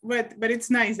 But it's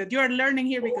nice that you are learning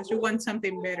here because you want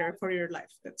something better for your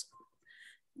life. That's cool.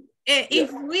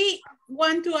 If we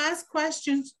want to ask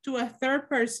questions to a third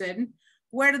person,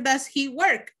 where does he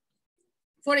work?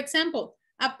 For example,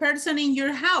 a person in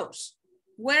your house,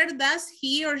 where does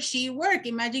he or she work?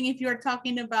 Imagine if you're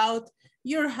talking about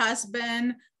your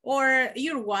husband or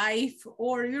your wife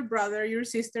or your brother, your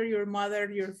sister, your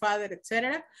mother, your father,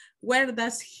 etc. Where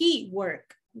does he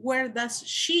work? Where does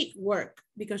she work?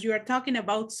 Because you are talking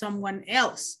about someone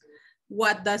else.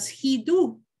 What does he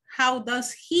do? How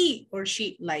does he or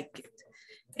she like it?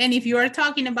 And if you are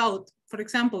talking about, for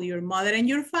example, your mother and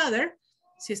your father,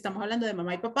 si estamos hablando de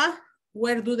mamá y papá,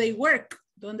 where do they work?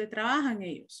 ¿Dónde trabajan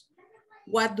ellos?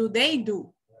 What do they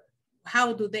do?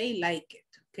 How do they like it?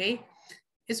 Okay.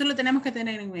 Eso lo tenemos que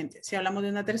tener en mente. Si hablamos de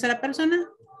una tercera persona,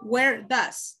 where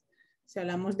does? Si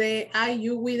hablamos de I,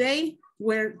 you, we, they,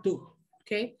 where do?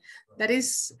 Okay. That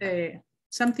is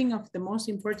something of the most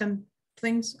important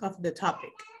things of the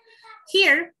topic.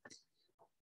 Here,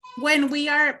 when we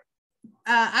are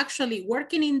actually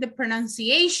working in the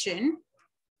pronunciation,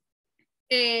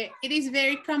 it is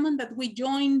very common that we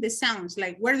join the sounds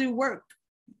like where do you work?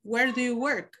 Where do you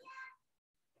work?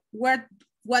 What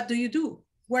do you do?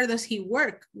 Where does he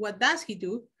work? What does he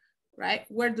do? Right?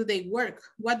 Where do they work?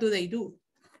 What do they do?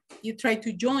 You try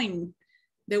to join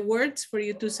the words for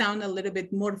you to sound a little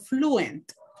bit more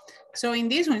fluent. So in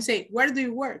this one, say, where do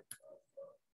you work?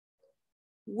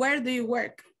 Where do you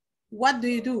work? What do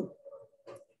you do?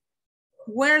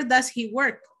 Where does he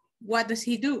work? What does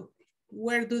he do?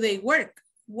 Where do they work?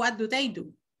 What do they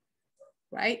do?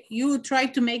 Right? You try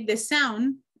to make the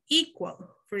sound equal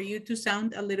for you to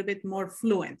sound a little bit more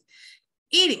fluent.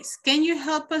 Iris, can you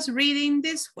help us reading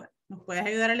this one? ¿Nos puedes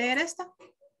ayudar a leer esta?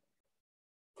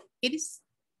 Iris.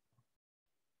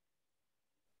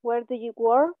 Where do you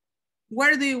work?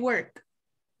 Where do you work?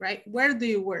 Right? Where do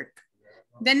you work?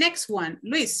 The next one,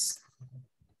 Luis.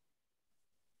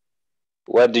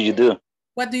 What do you do?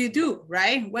 What do you do,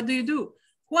 right? What do you do?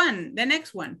 Juan, the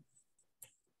next one.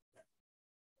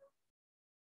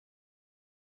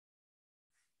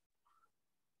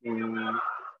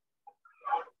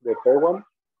 The third one?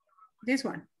 This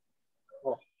one.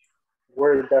 Oh.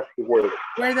 Where does he work?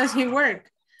 Where does he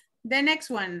work? The next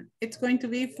one, it's going to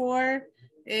be for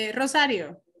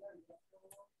Rosario.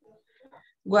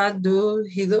 What do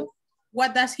he do?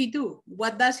 What does he do?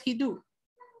 What does he do?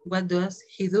 What does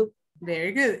he do?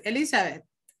 Very good. Elizabeth.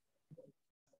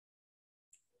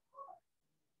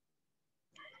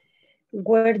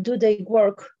 Where do they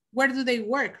work? Where do they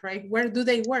work, right? Where do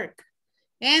they work?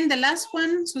 And the last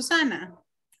one, Susana.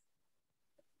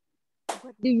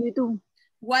 What do you do?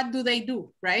 What do they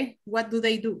do, right? What do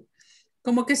they do?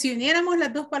 Como que si uniéramos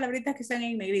las dos palabritas que están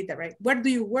en negrita, right? Where do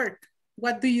you work?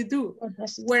 What do you do?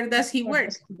 Where does he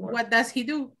work? What does he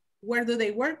do? Where do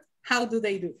they work? How do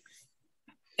they do?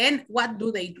 And what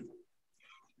do they do?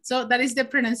 So that is the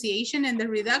pronunciation and the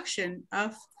reduction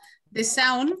of the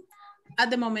sound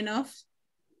at the moment of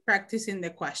practicing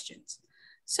the questions.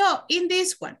 So in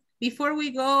this one, before we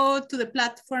go to the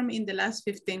platform in the last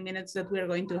 15 minutes that we're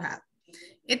going to have,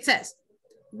 it says,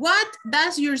 what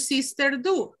does your sister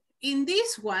do? In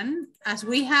this one, as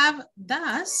we have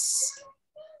does,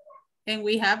 and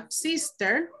we have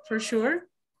sister for sure,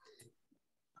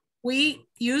 we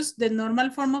use the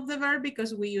normal form of the verb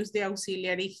because we use the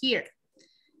auxiliary here.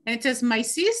 And it says, my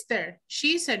sister,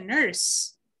 she's a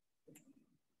nurse.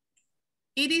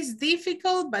 It is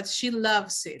difficult, but she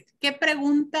loves it. ¿Qué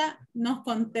pregunta nos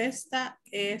contesta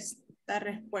esta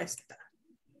respuesta?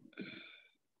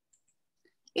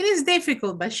 It is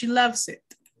difficult, but she loves it.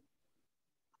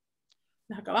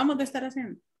 Las acabamos de estar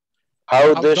haciendo.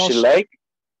 How does she like?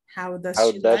 How does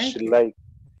How she does like? she like?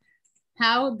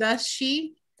 How does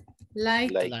she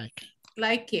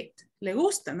like it? ¿Le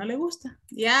gusta? ¿No le gusta?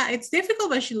 Yeah, it's difficult,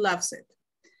 but she loves it.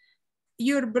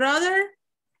 your brother?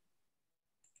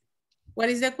 What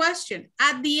is the question?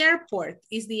 At the airport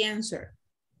is the answer.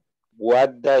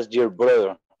 What does your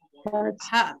brother?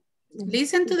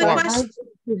 Listen to the question.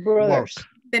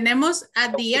 Tenemos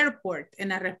at the airport en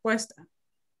la respuesta.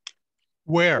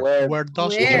 Where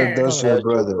does your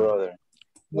brother?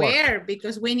 Where?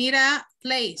 Because we need a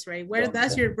place, right? Where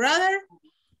does your brother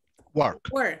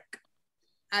work?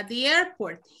 At the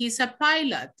airport. He's a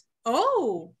pilot.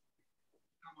 Oh,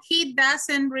 he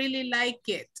doesn't really like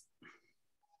it.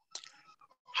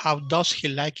 How does he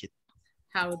like it?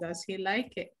 How does he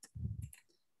like it?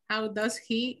 How does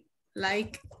he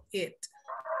like it?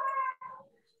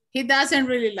 He doesn't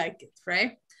really like it,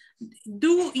 right?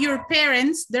 Do your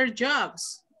parents their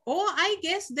jobs? Oh, I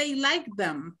guess they like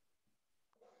them.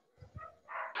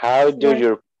 How do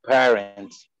your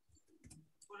parents?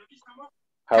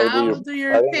 How do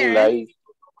your parents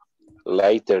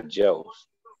like their jobs?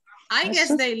 I guess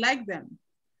they like them.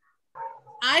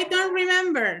 I don't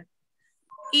remember.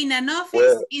 In an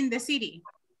office in the city.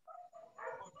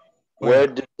 Where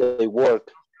do they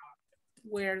work?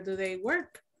 Where do they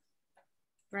work?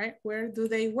 Right? Where do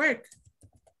they work?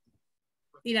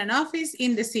 In an office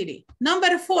in the city.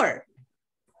 Number 4.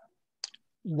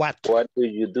 What do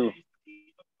you do?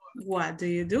 What do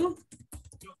you do?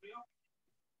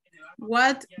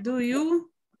 What do you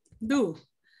do?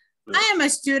 I am a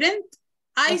student.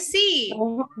 I see.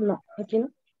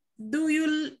 Do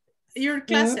you your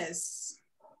classes?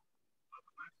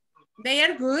 They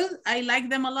are good. I like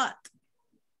them a lot.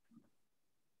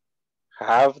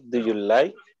 How do you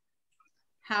like?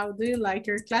 How do you like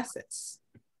your classes?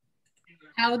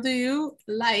 How do you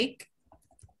like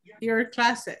your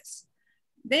classes?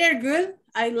 They are good.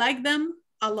 I like them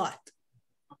a lot.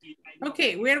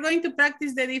 Okay, we are going to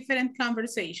practice the different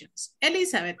conversations.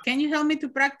 Elizabeth, can you help me to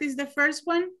practice the first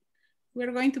one?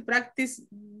 We're going to practice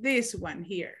this one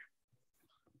here.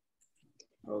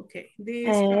 Okay, this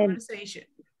conversation.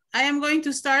 I am going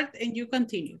to start and you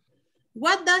continue.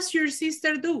 What does your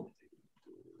sister do?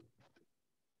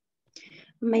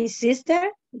 My sister,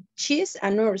 she's a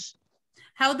nurse.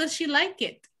 How does she like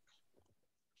it?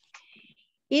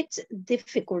 It's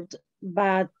difficult,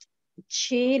 but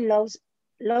she loves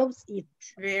it.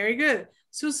 Very good.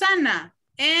 Susana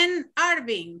and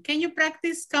Arvin, can you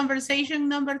practice conversation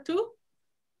number 2?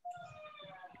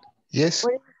 Yes.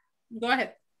 Go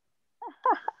ahead.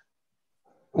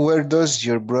 Where does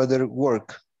your brother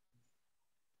work?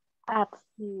 At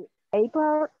the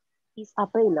airport is a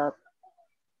pilot.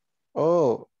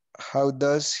 Oh, how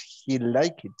does he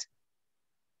like it?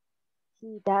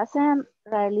 He doesn't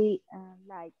really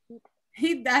like it.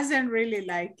 He doesn't really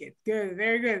like it. Good,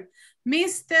 very good.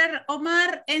 Mr.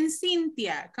 Omar and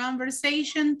Cynthia,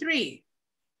 conversation 3.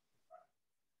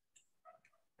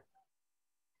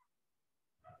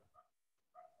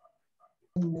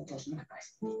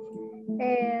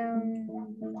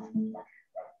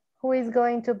 Who is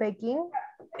going to begin?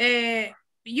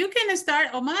 You can start.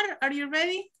 Omar, are you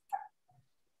ready?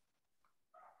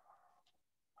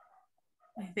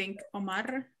 I think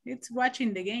Omar is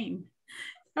watching the game.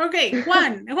 Okay,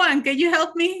 Juan, can you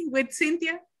help me with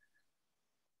Cynthia?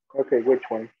 Okay, which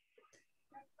one?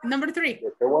 Number 3.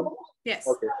 The third one? Yes.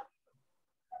 Okay.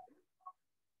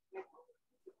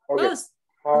 Okay. Close.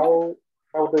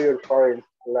 How do your parents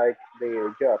like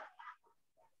their job?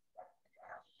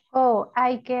 Oh,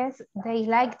 I guess they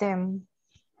like them.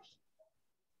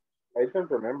 I don't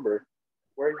remember.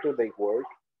 Where do they work?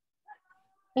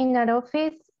 In an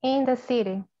office in the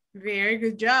city. Very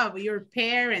good job. Your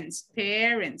parents,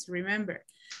 remember.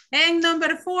 And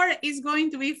number 4 is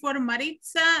going to be for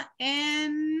Maritza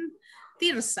and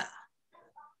Tirsa.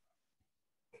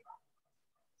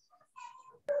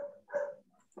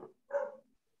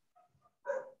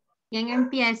 ¿Quién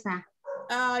empieza?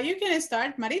 You can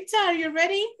start. Maritza, are you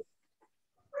ready?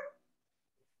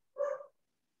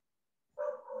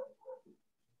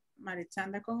 Maritza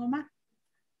anda con Omar.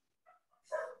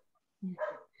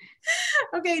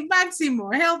 Okay,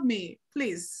 Máximo, help me,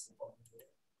 please.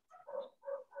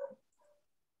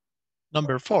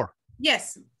 Number 4.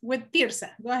 Yes, with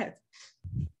Tirsa. Go ahead.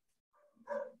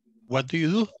 What do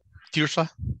you do, Tirsa?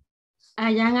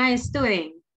 I am a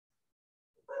student.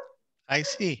 I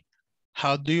see.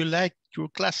 How do you like your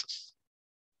classes?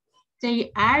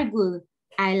 They are good.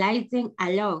 I like them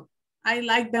a lot. I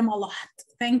like them a lot.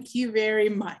 Thank you very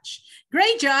much.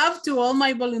 Great job to all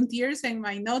my volunteers and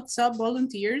my not sub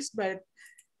volunteers, but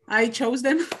I chose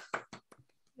them.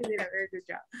 You did a very good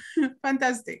job.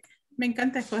 Fantastic. Me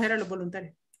encanta escoger a los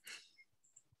voluntarios.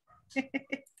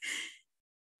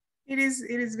 It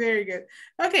is very good.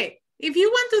 Okay, if you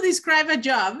want to describe a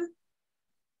job,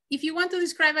 if you want to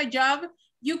describe a job,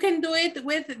 you can do it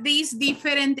with these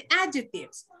different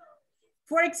adjectives.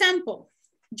 For example,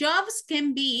 jobs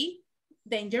can be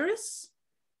dangerous,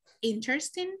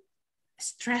 interesting,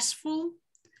 stressful,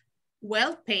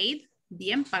 well-paid,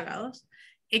 bien pagados,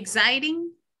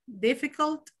 exciting,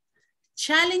 difficult,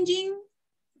 challenging,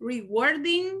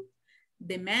 rewarding,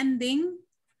 demanding,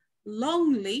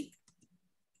 lonely,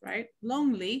 right?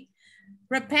 Lonely,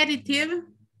 repetitive,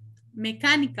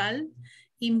 mechanical,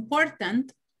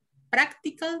 important,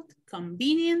 practical,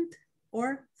 convenient,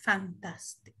 or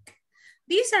fantastic.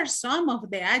 These are some of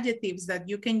the adjectives that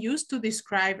you can use to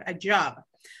describe a job.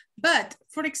 But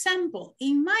for example,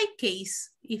 in my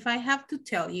case, if I have to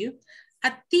tell you,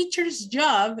 a teacher's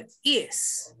job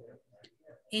is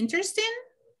interesting,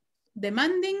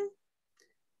 demanding,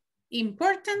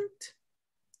 important,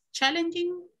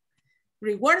 challenging,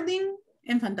 rewarding,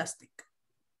 and fantastic.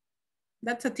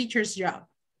 That's a teacher's job.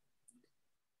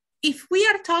 If we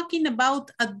are talking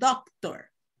about a doctor,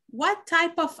 what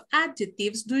type of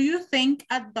adjectives do you think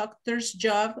a doctor's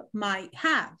job might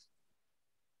have?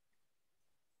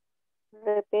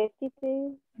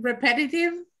 Repetitive.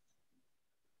 Repetitive.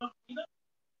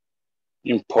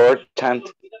 Important.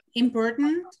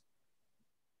 Important.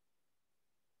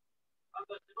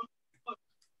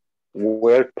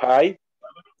 Well paid.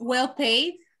 Well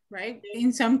paid, right?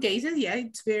 In some cases, yeah,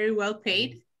 it's very well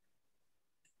paid.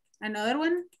 Another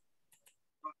one?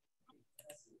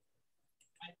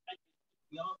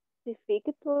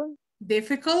 Difficult.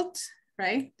 Difficult,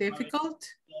 right? Difficult.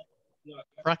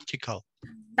 Practical.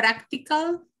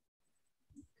 Practical.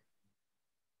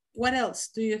 What else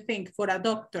do you think for a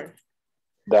doctor?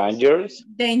 Dangerous.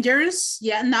 Dangerous,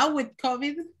 yeah, now with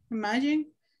COVID, imagine.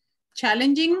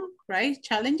 Challenging, right?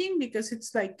 Challenging because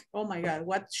it's like, oh my God,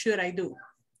 what should I do?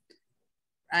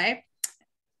 Right?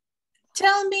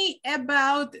 Tell me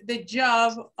about the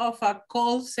job of a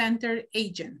call center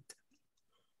agent.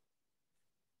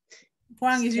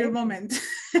 Juan, is your moment.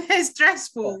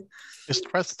 Stressful.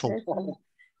 Stressful.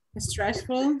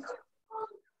 Stressful.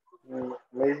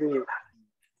 Maybe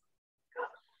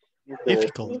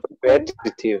Difficult.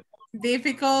 Repetitive.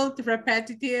 Difficult,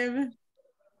 repetitive.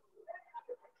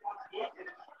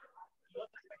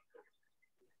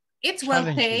 It's well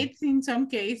paid in some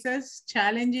cases.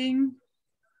 Challenging.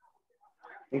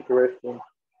 Interesting.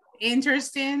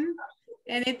 Interesting.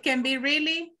 And it can be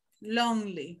really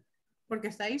lonely. Porque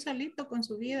está ahí solito con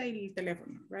su vida y el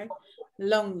teléfono, right?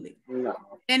 Lonely. No.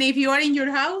 And if you are in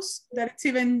your house, that's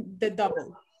even the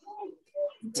double.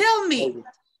 Tell me,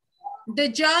 the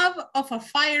job of a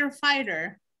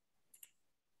firefighter.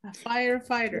 A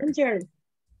firefighter.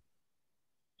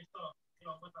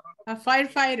 A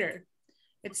firefighter.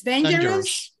 It's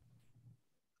dangerous.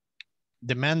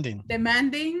 Demanding.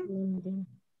 Demanding.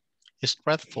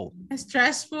 Stressful.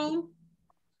 Stressful.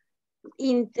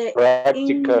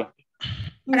 Practical.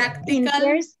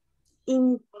 Practical.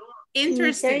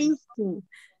 Interesting.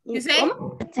 You say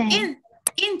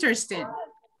interesting.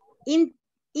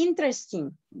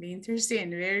 Interesting. Interesting.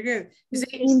 Very good. You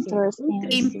say Interesting.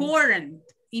 important.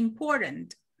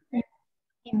 Important.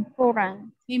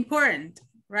 Important. Important,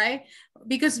 right?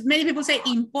 Because many people say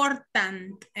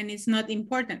important and it's not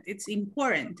important. It's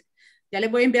important. Ya les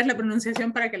voy a enviar la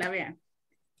pronunciación para que la vean.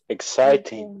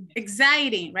 Exciting.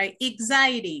 Exciting, right?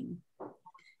 Exciting.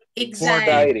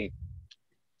 Exciting.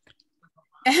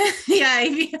 Yeah,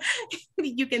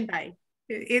 you can die.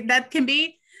 That can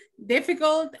be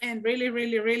difficult and really,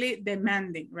 really, really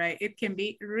demanding, right? It can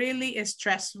be really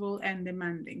stressful and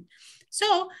demanding.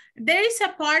 So there is a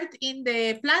part in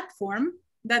the platform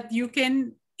that you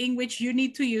can, in which you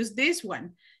need to use this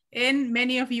one. And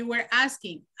many of you were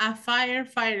asking, a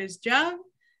firefighter's job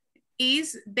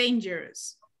is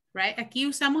dangerous, right? Aquí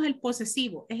usamos el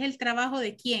posesivo. Es el trabajo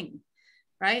de quién,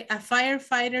 right? A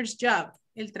firefighter's job.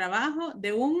 El trabajo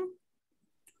de un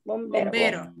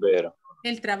bombero.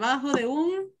 El trabajo de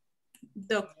un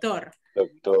doctor.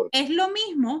 Es lo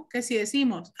mismo que si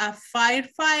decimos a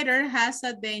firefighter has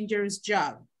a dangerous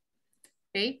job.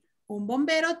 ¿Okay? Un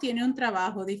bombero tiene un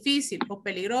trabajo difícil o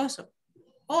peligroso.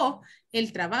 O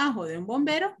el trabajo de un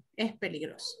bombero es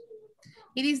peligroso.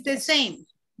 It is the same,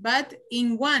 but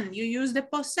in one you use the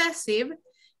possessive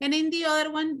and in the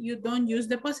other one you don't use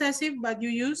the possessive but you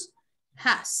use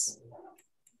has.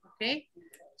 Okay?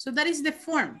 So that is the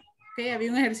form. Okay?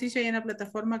 Había un ejercicio ahí en la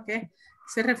plataforma que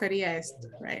se refería a esto,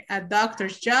 right? A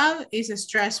doctor's job is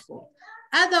stressful.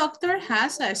 A doctor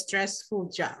has a stressful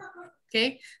job,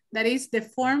 okay? That is the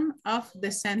form of the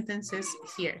sentences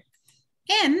here.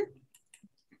 And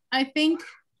I think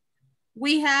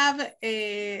we have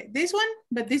this one,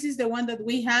 but this is the one that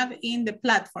we have in the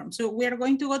platform. So we are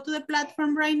going to go to the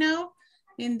platform right now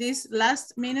in these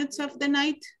last minutes of the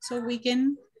night so we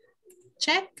can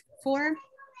check for,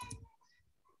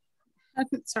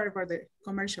 sorry for the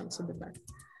commercials in the back.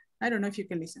 I don't know if you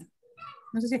can listen.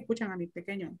 No sé si escuchan a mi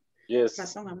pequeño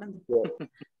ratón hablando.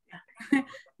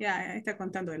 Yeah, está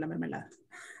contando de la mermelada.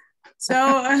 So,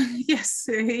 yes,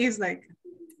 he's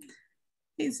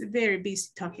very busy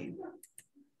talking.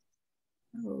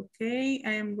 Okay,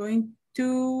 I am going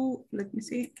to, let me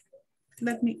see.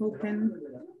 Let me open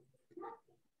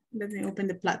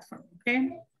the platform, okay?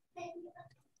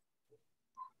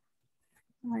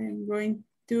 I am going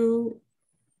to,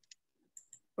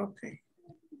 okay.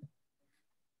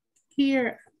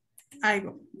 Here I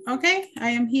go. Okay,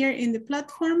 I am here in the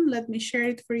platform. Let me share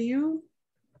it for you.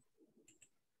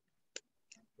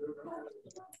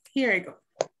 Here I go.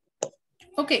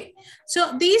 Okay,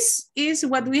 so this is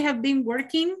what we have been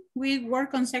working. We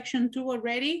work on section 2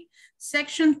 already.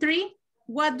 Section 3,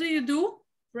 what do you do?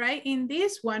 Right, in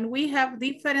this one, we have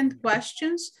different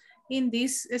questions in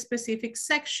this specific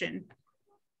section.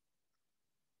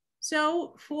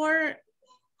 So for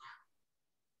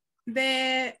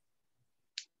the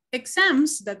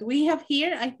exams that we have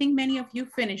here, I think many of you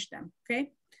finished them,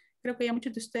 okay? Creo que ya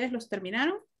muchos de ustedes los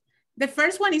terminaron. The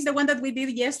first one is the one that we did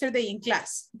yesterday in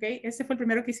class, okay? Este fue el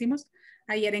primero que hicimos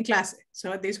ayer en clase.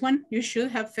 So this one, you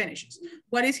should have finished.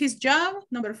 What is his job?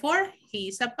 Number 4, he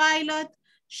is a pilot.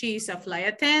 She is a flight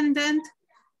attendant.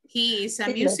 He is a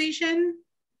musician.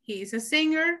 He is a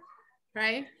singer,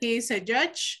 right? He is a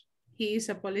judge. He is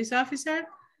a police officer.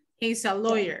 He is a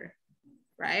lawyer,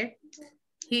 right?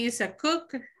 He is a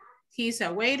cook. He is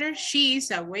a waiter. She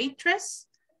is a waitress,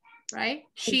 right?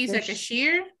 She is a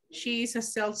cashier. She is a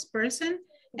salesperson.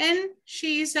 And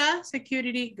she is a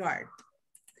security guard.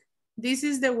 This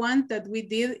is the one that we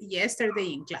did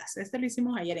yesterday in class. Este lo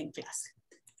hicimos ayer en clase.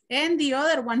 And the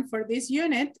other one for this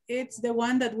unit, it's the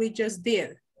one that we just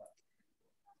did.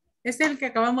 Este es el que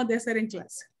acabamos de hacer en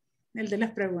clase, el de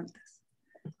las preguntas.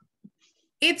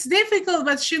 It's difficult,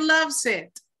 but she loves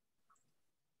it.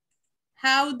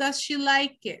 How does she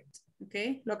like it?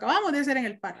 Okay, lo acabamos de hacer en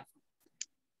el párrafo.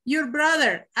 Your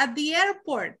brother at the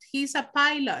airport, he's a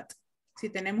pilot. Si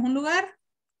tenemos un lugar,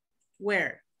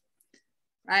 where?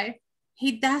 Right?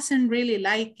 He doesn't really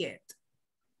like it.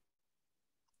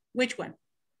 Which one?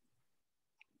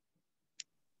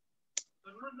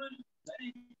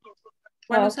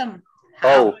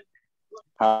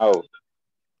 How?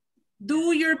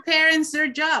 Do your parents their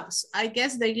jobs? I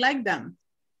guess they like them.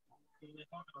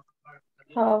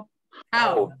 How?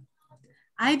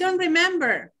 I don't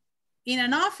remember. In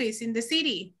an office in the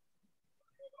city.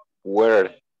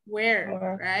 Where,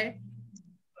 right?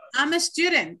 I'm a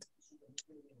student.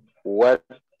 What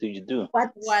do you do?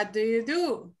 What do you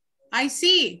do? I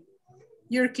see.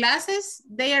 Your classes,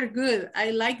 they are good.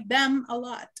 I like them a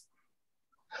lot.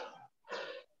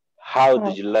 How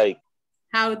do you like?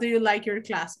 How do you like your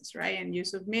classes, right? And you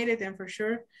submit it, and for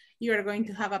sure, you are going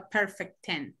to have a perfect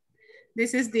 10.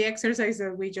 This is the exercise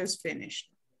that we just finished.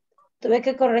 Tuve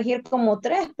que corregir como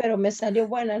 3, pero me salió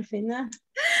buena al final.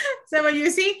 So,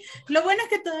 you see, lo bueno es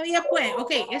que todavía pueden.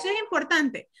 Ok, eso es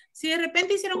importante. Si de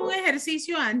repente hicieron un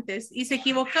ejercicio antes y se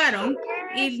equivocaron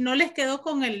y no les quedó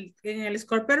con en el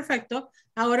score perfecto,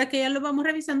 ahora que ya lo vamos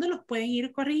revisando, los pueden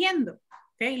ir corrigiendo.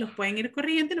 Ok, los pueden ir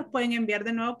corrigiendo y los pueden enviar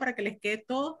de nuevo para que les quede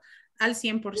todo al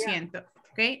 100%.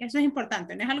 Ok, eso es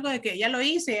importante. No es algo de que ya lo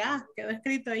hice, quedó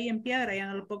escrito ahí en piedra, ya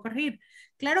no lo puedo corregir.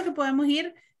 Claro que podemos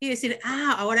ir y decir,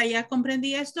 ahora ya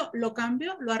comprendí esto, lo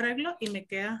cambio, lo arreglo y me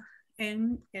queda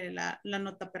en la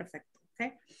nota perfecta.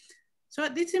 Okay, so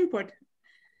this is important.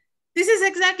 This is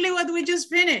exactly what we just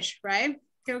finished, right?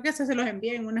 Creo que hasta se los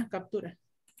envié en unas capturas.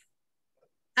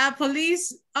 A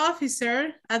police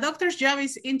officer, a doctor's job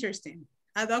is interesting.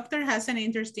 A doctor has an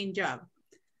interesting job.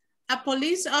 A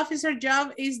police officer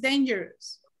job is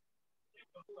dangerous.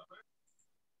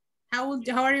 How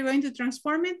are you going to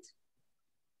transform it?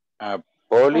 A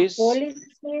police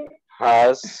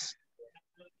has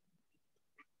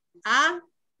a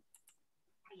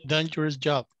dangerous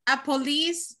job. A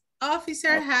police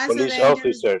officer has police a dangerous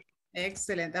officer.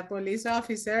 Excellent. A police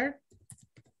officer.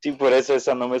 Sí, por eso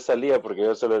esa no me salía, porque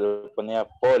yo solo le ponía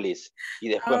police y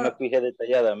después me fijé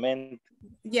detalladamente.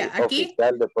 Aquí,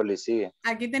 oficial de policía.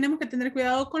 Aquí tenemos que tener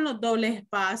cuidado con los dobles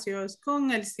espacios,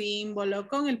 con el símbolo,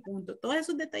 con el punto. Todos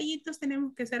esos detallitos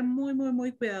tenemos que ser muy, muy,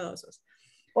 muy cuidadosos.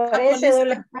 Por ese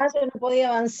doble espacio no podía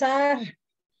avanzar.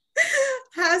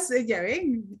 Ya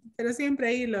ven, pero siempre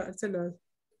ahí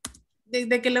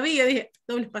desde que lo vi yo dije,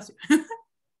 doble espacio.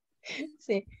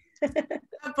 Sí.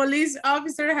 A police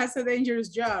officer has a dangerous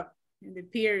job in the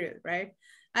period, right?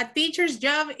 A teacher's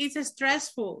job is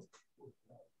stressful.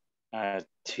 A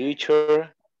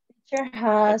teacher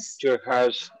has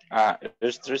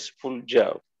a stressful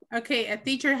job. Okay, a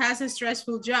teacher has a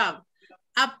stressful job.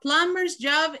 A plumber's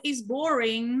job is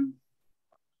boring.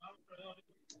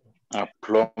 A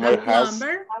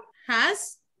plumber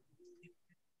has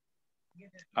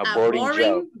a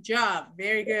boring job.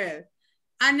 Very good.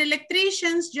 An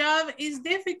electrician's job is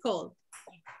difficult.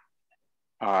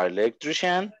 An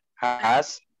electrician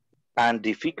has a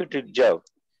difficult job.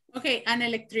 Okay, an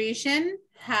electrician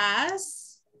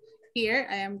has, here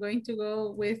I am going to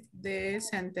go with the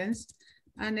sentence.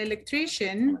 An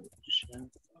electrician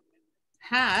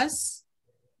has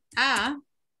a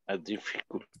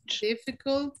difficult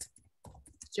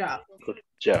job.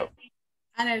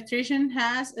 An electrician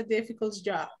has a difficult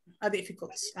job.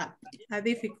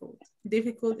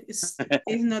 Difficult is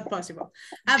not possible.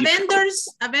 A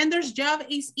vendor's job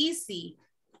is easy.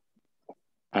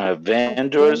 A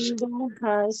vendor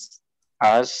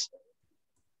has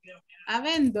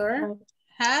an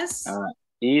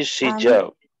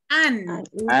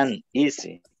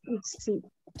easy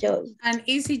job. An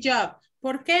easy job.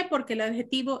 ¿Por qué? Porque el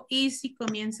adjetivo easy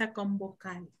comienza con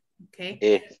vocal.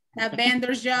 Okay. A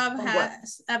vendor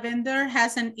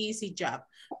has an easy job.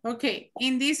 Okay.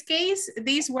 In this case,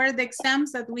 these were the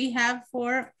exams that we have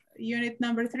for unit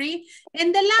number 3.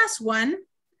 And the last one,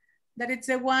 that it's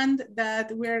the one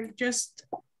that we're just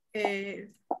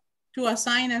to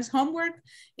assign as homework,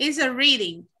 is a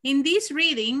reading. In this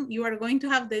reading, you are going to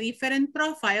have the different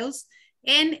profiles.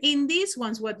 And in these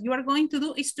ones, what you are going to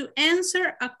do is to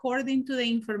answer according to the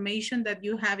information that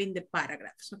you have in the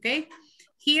paragraphs, okay?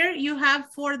 Here you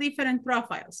have 4 different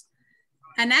profiles.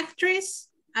 An actress,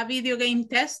 a video game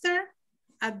tester,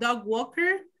 a dog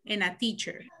walker, and a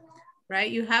teacher,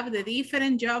 right? You have the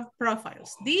different job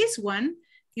profiles. This one,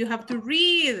 you have to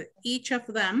read each of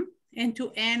them and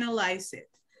to analyze it.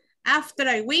 After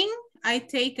I win, I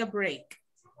take a break.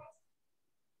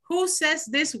 Who says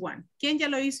this one? ¿Quién ya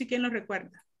lo hizo y quién lo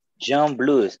recuerda? John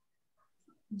Blue.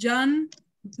 John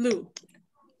Blue.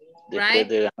 Después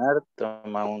de ganar,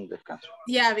 toma un descanso.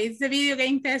 Yeah, it's the video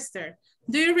game tester.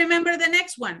 Do you remember the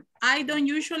next one? I don't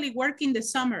usually work in the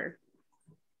summer.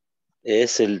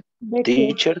 Es el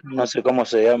teacher, no sé cómo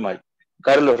se llama.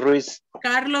 Carlos Ruiz.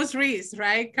 Carlos Ruiz,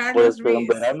 right? Carlos Ruiz. En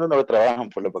verano no trabajan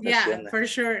por la vacaciones. Yeah, for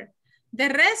sure. The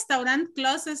restaurant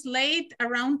closes late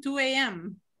around 2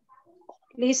 a.m.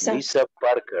 Lisa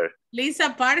Parker.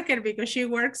 Lisa Parker, because she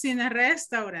works in a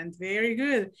restaurant. Very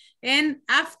good. And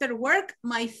after work,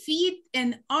 my feet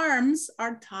and arms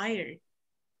are tired.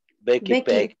 Becky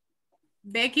Peck.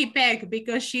 Becky Peck,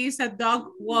 because she's a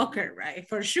dog walker, right?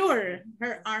 For sure,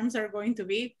 her arms are going to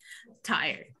be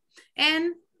tired.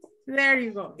 And there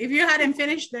you go. If you hadn't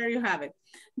finished, there you have it.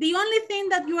 The only thing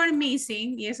that you are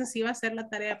missing, y esa sí va a ser la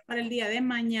tarea para el día de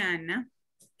mañana,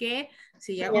 que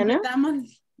si ya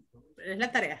completamos, es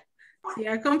la tarea. Si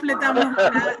ya completamos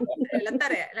la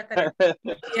tarea. Si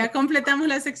ya completamos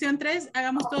la sección 3,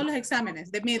 hagamos todos los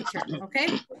exámenes de midterm, ¿ok?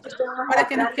 Para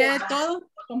que nos quede todo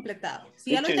completado.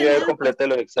 Si ya lo tenemos, ya completé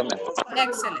los exámenes.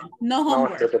 Excelente. No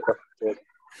homework.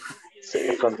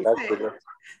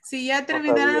 Si ya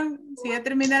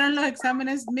terminaron los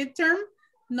exámenes midterm,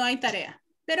 no hay tarea.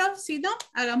 Pero si no,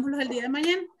 hagámoslos el día de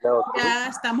mañana. Ya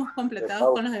estamos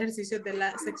completados con los ejercicios de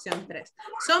la sección 3.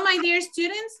 So, my dear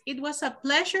students, it was a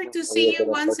pleasure to see you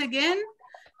once again.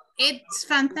 It's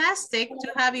fantastic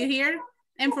to have you here.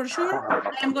 And for sure,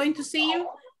 I'm going to see you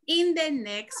in the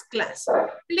next class.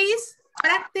 Please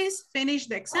practice, finish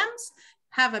the exams.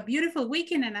 Have a beautiful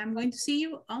weekend, and I'm going to see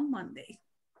you on Monday.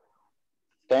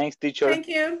 Thanks, teacher. Thank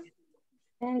you.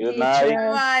 Good night.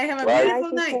 Bye. Have a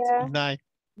beautiful night. Good night.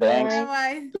 Thanks.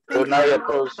 Bye-bye. Good night, of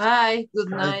course. Bye. Good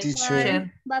night. Teacher.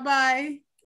 Bye-bye.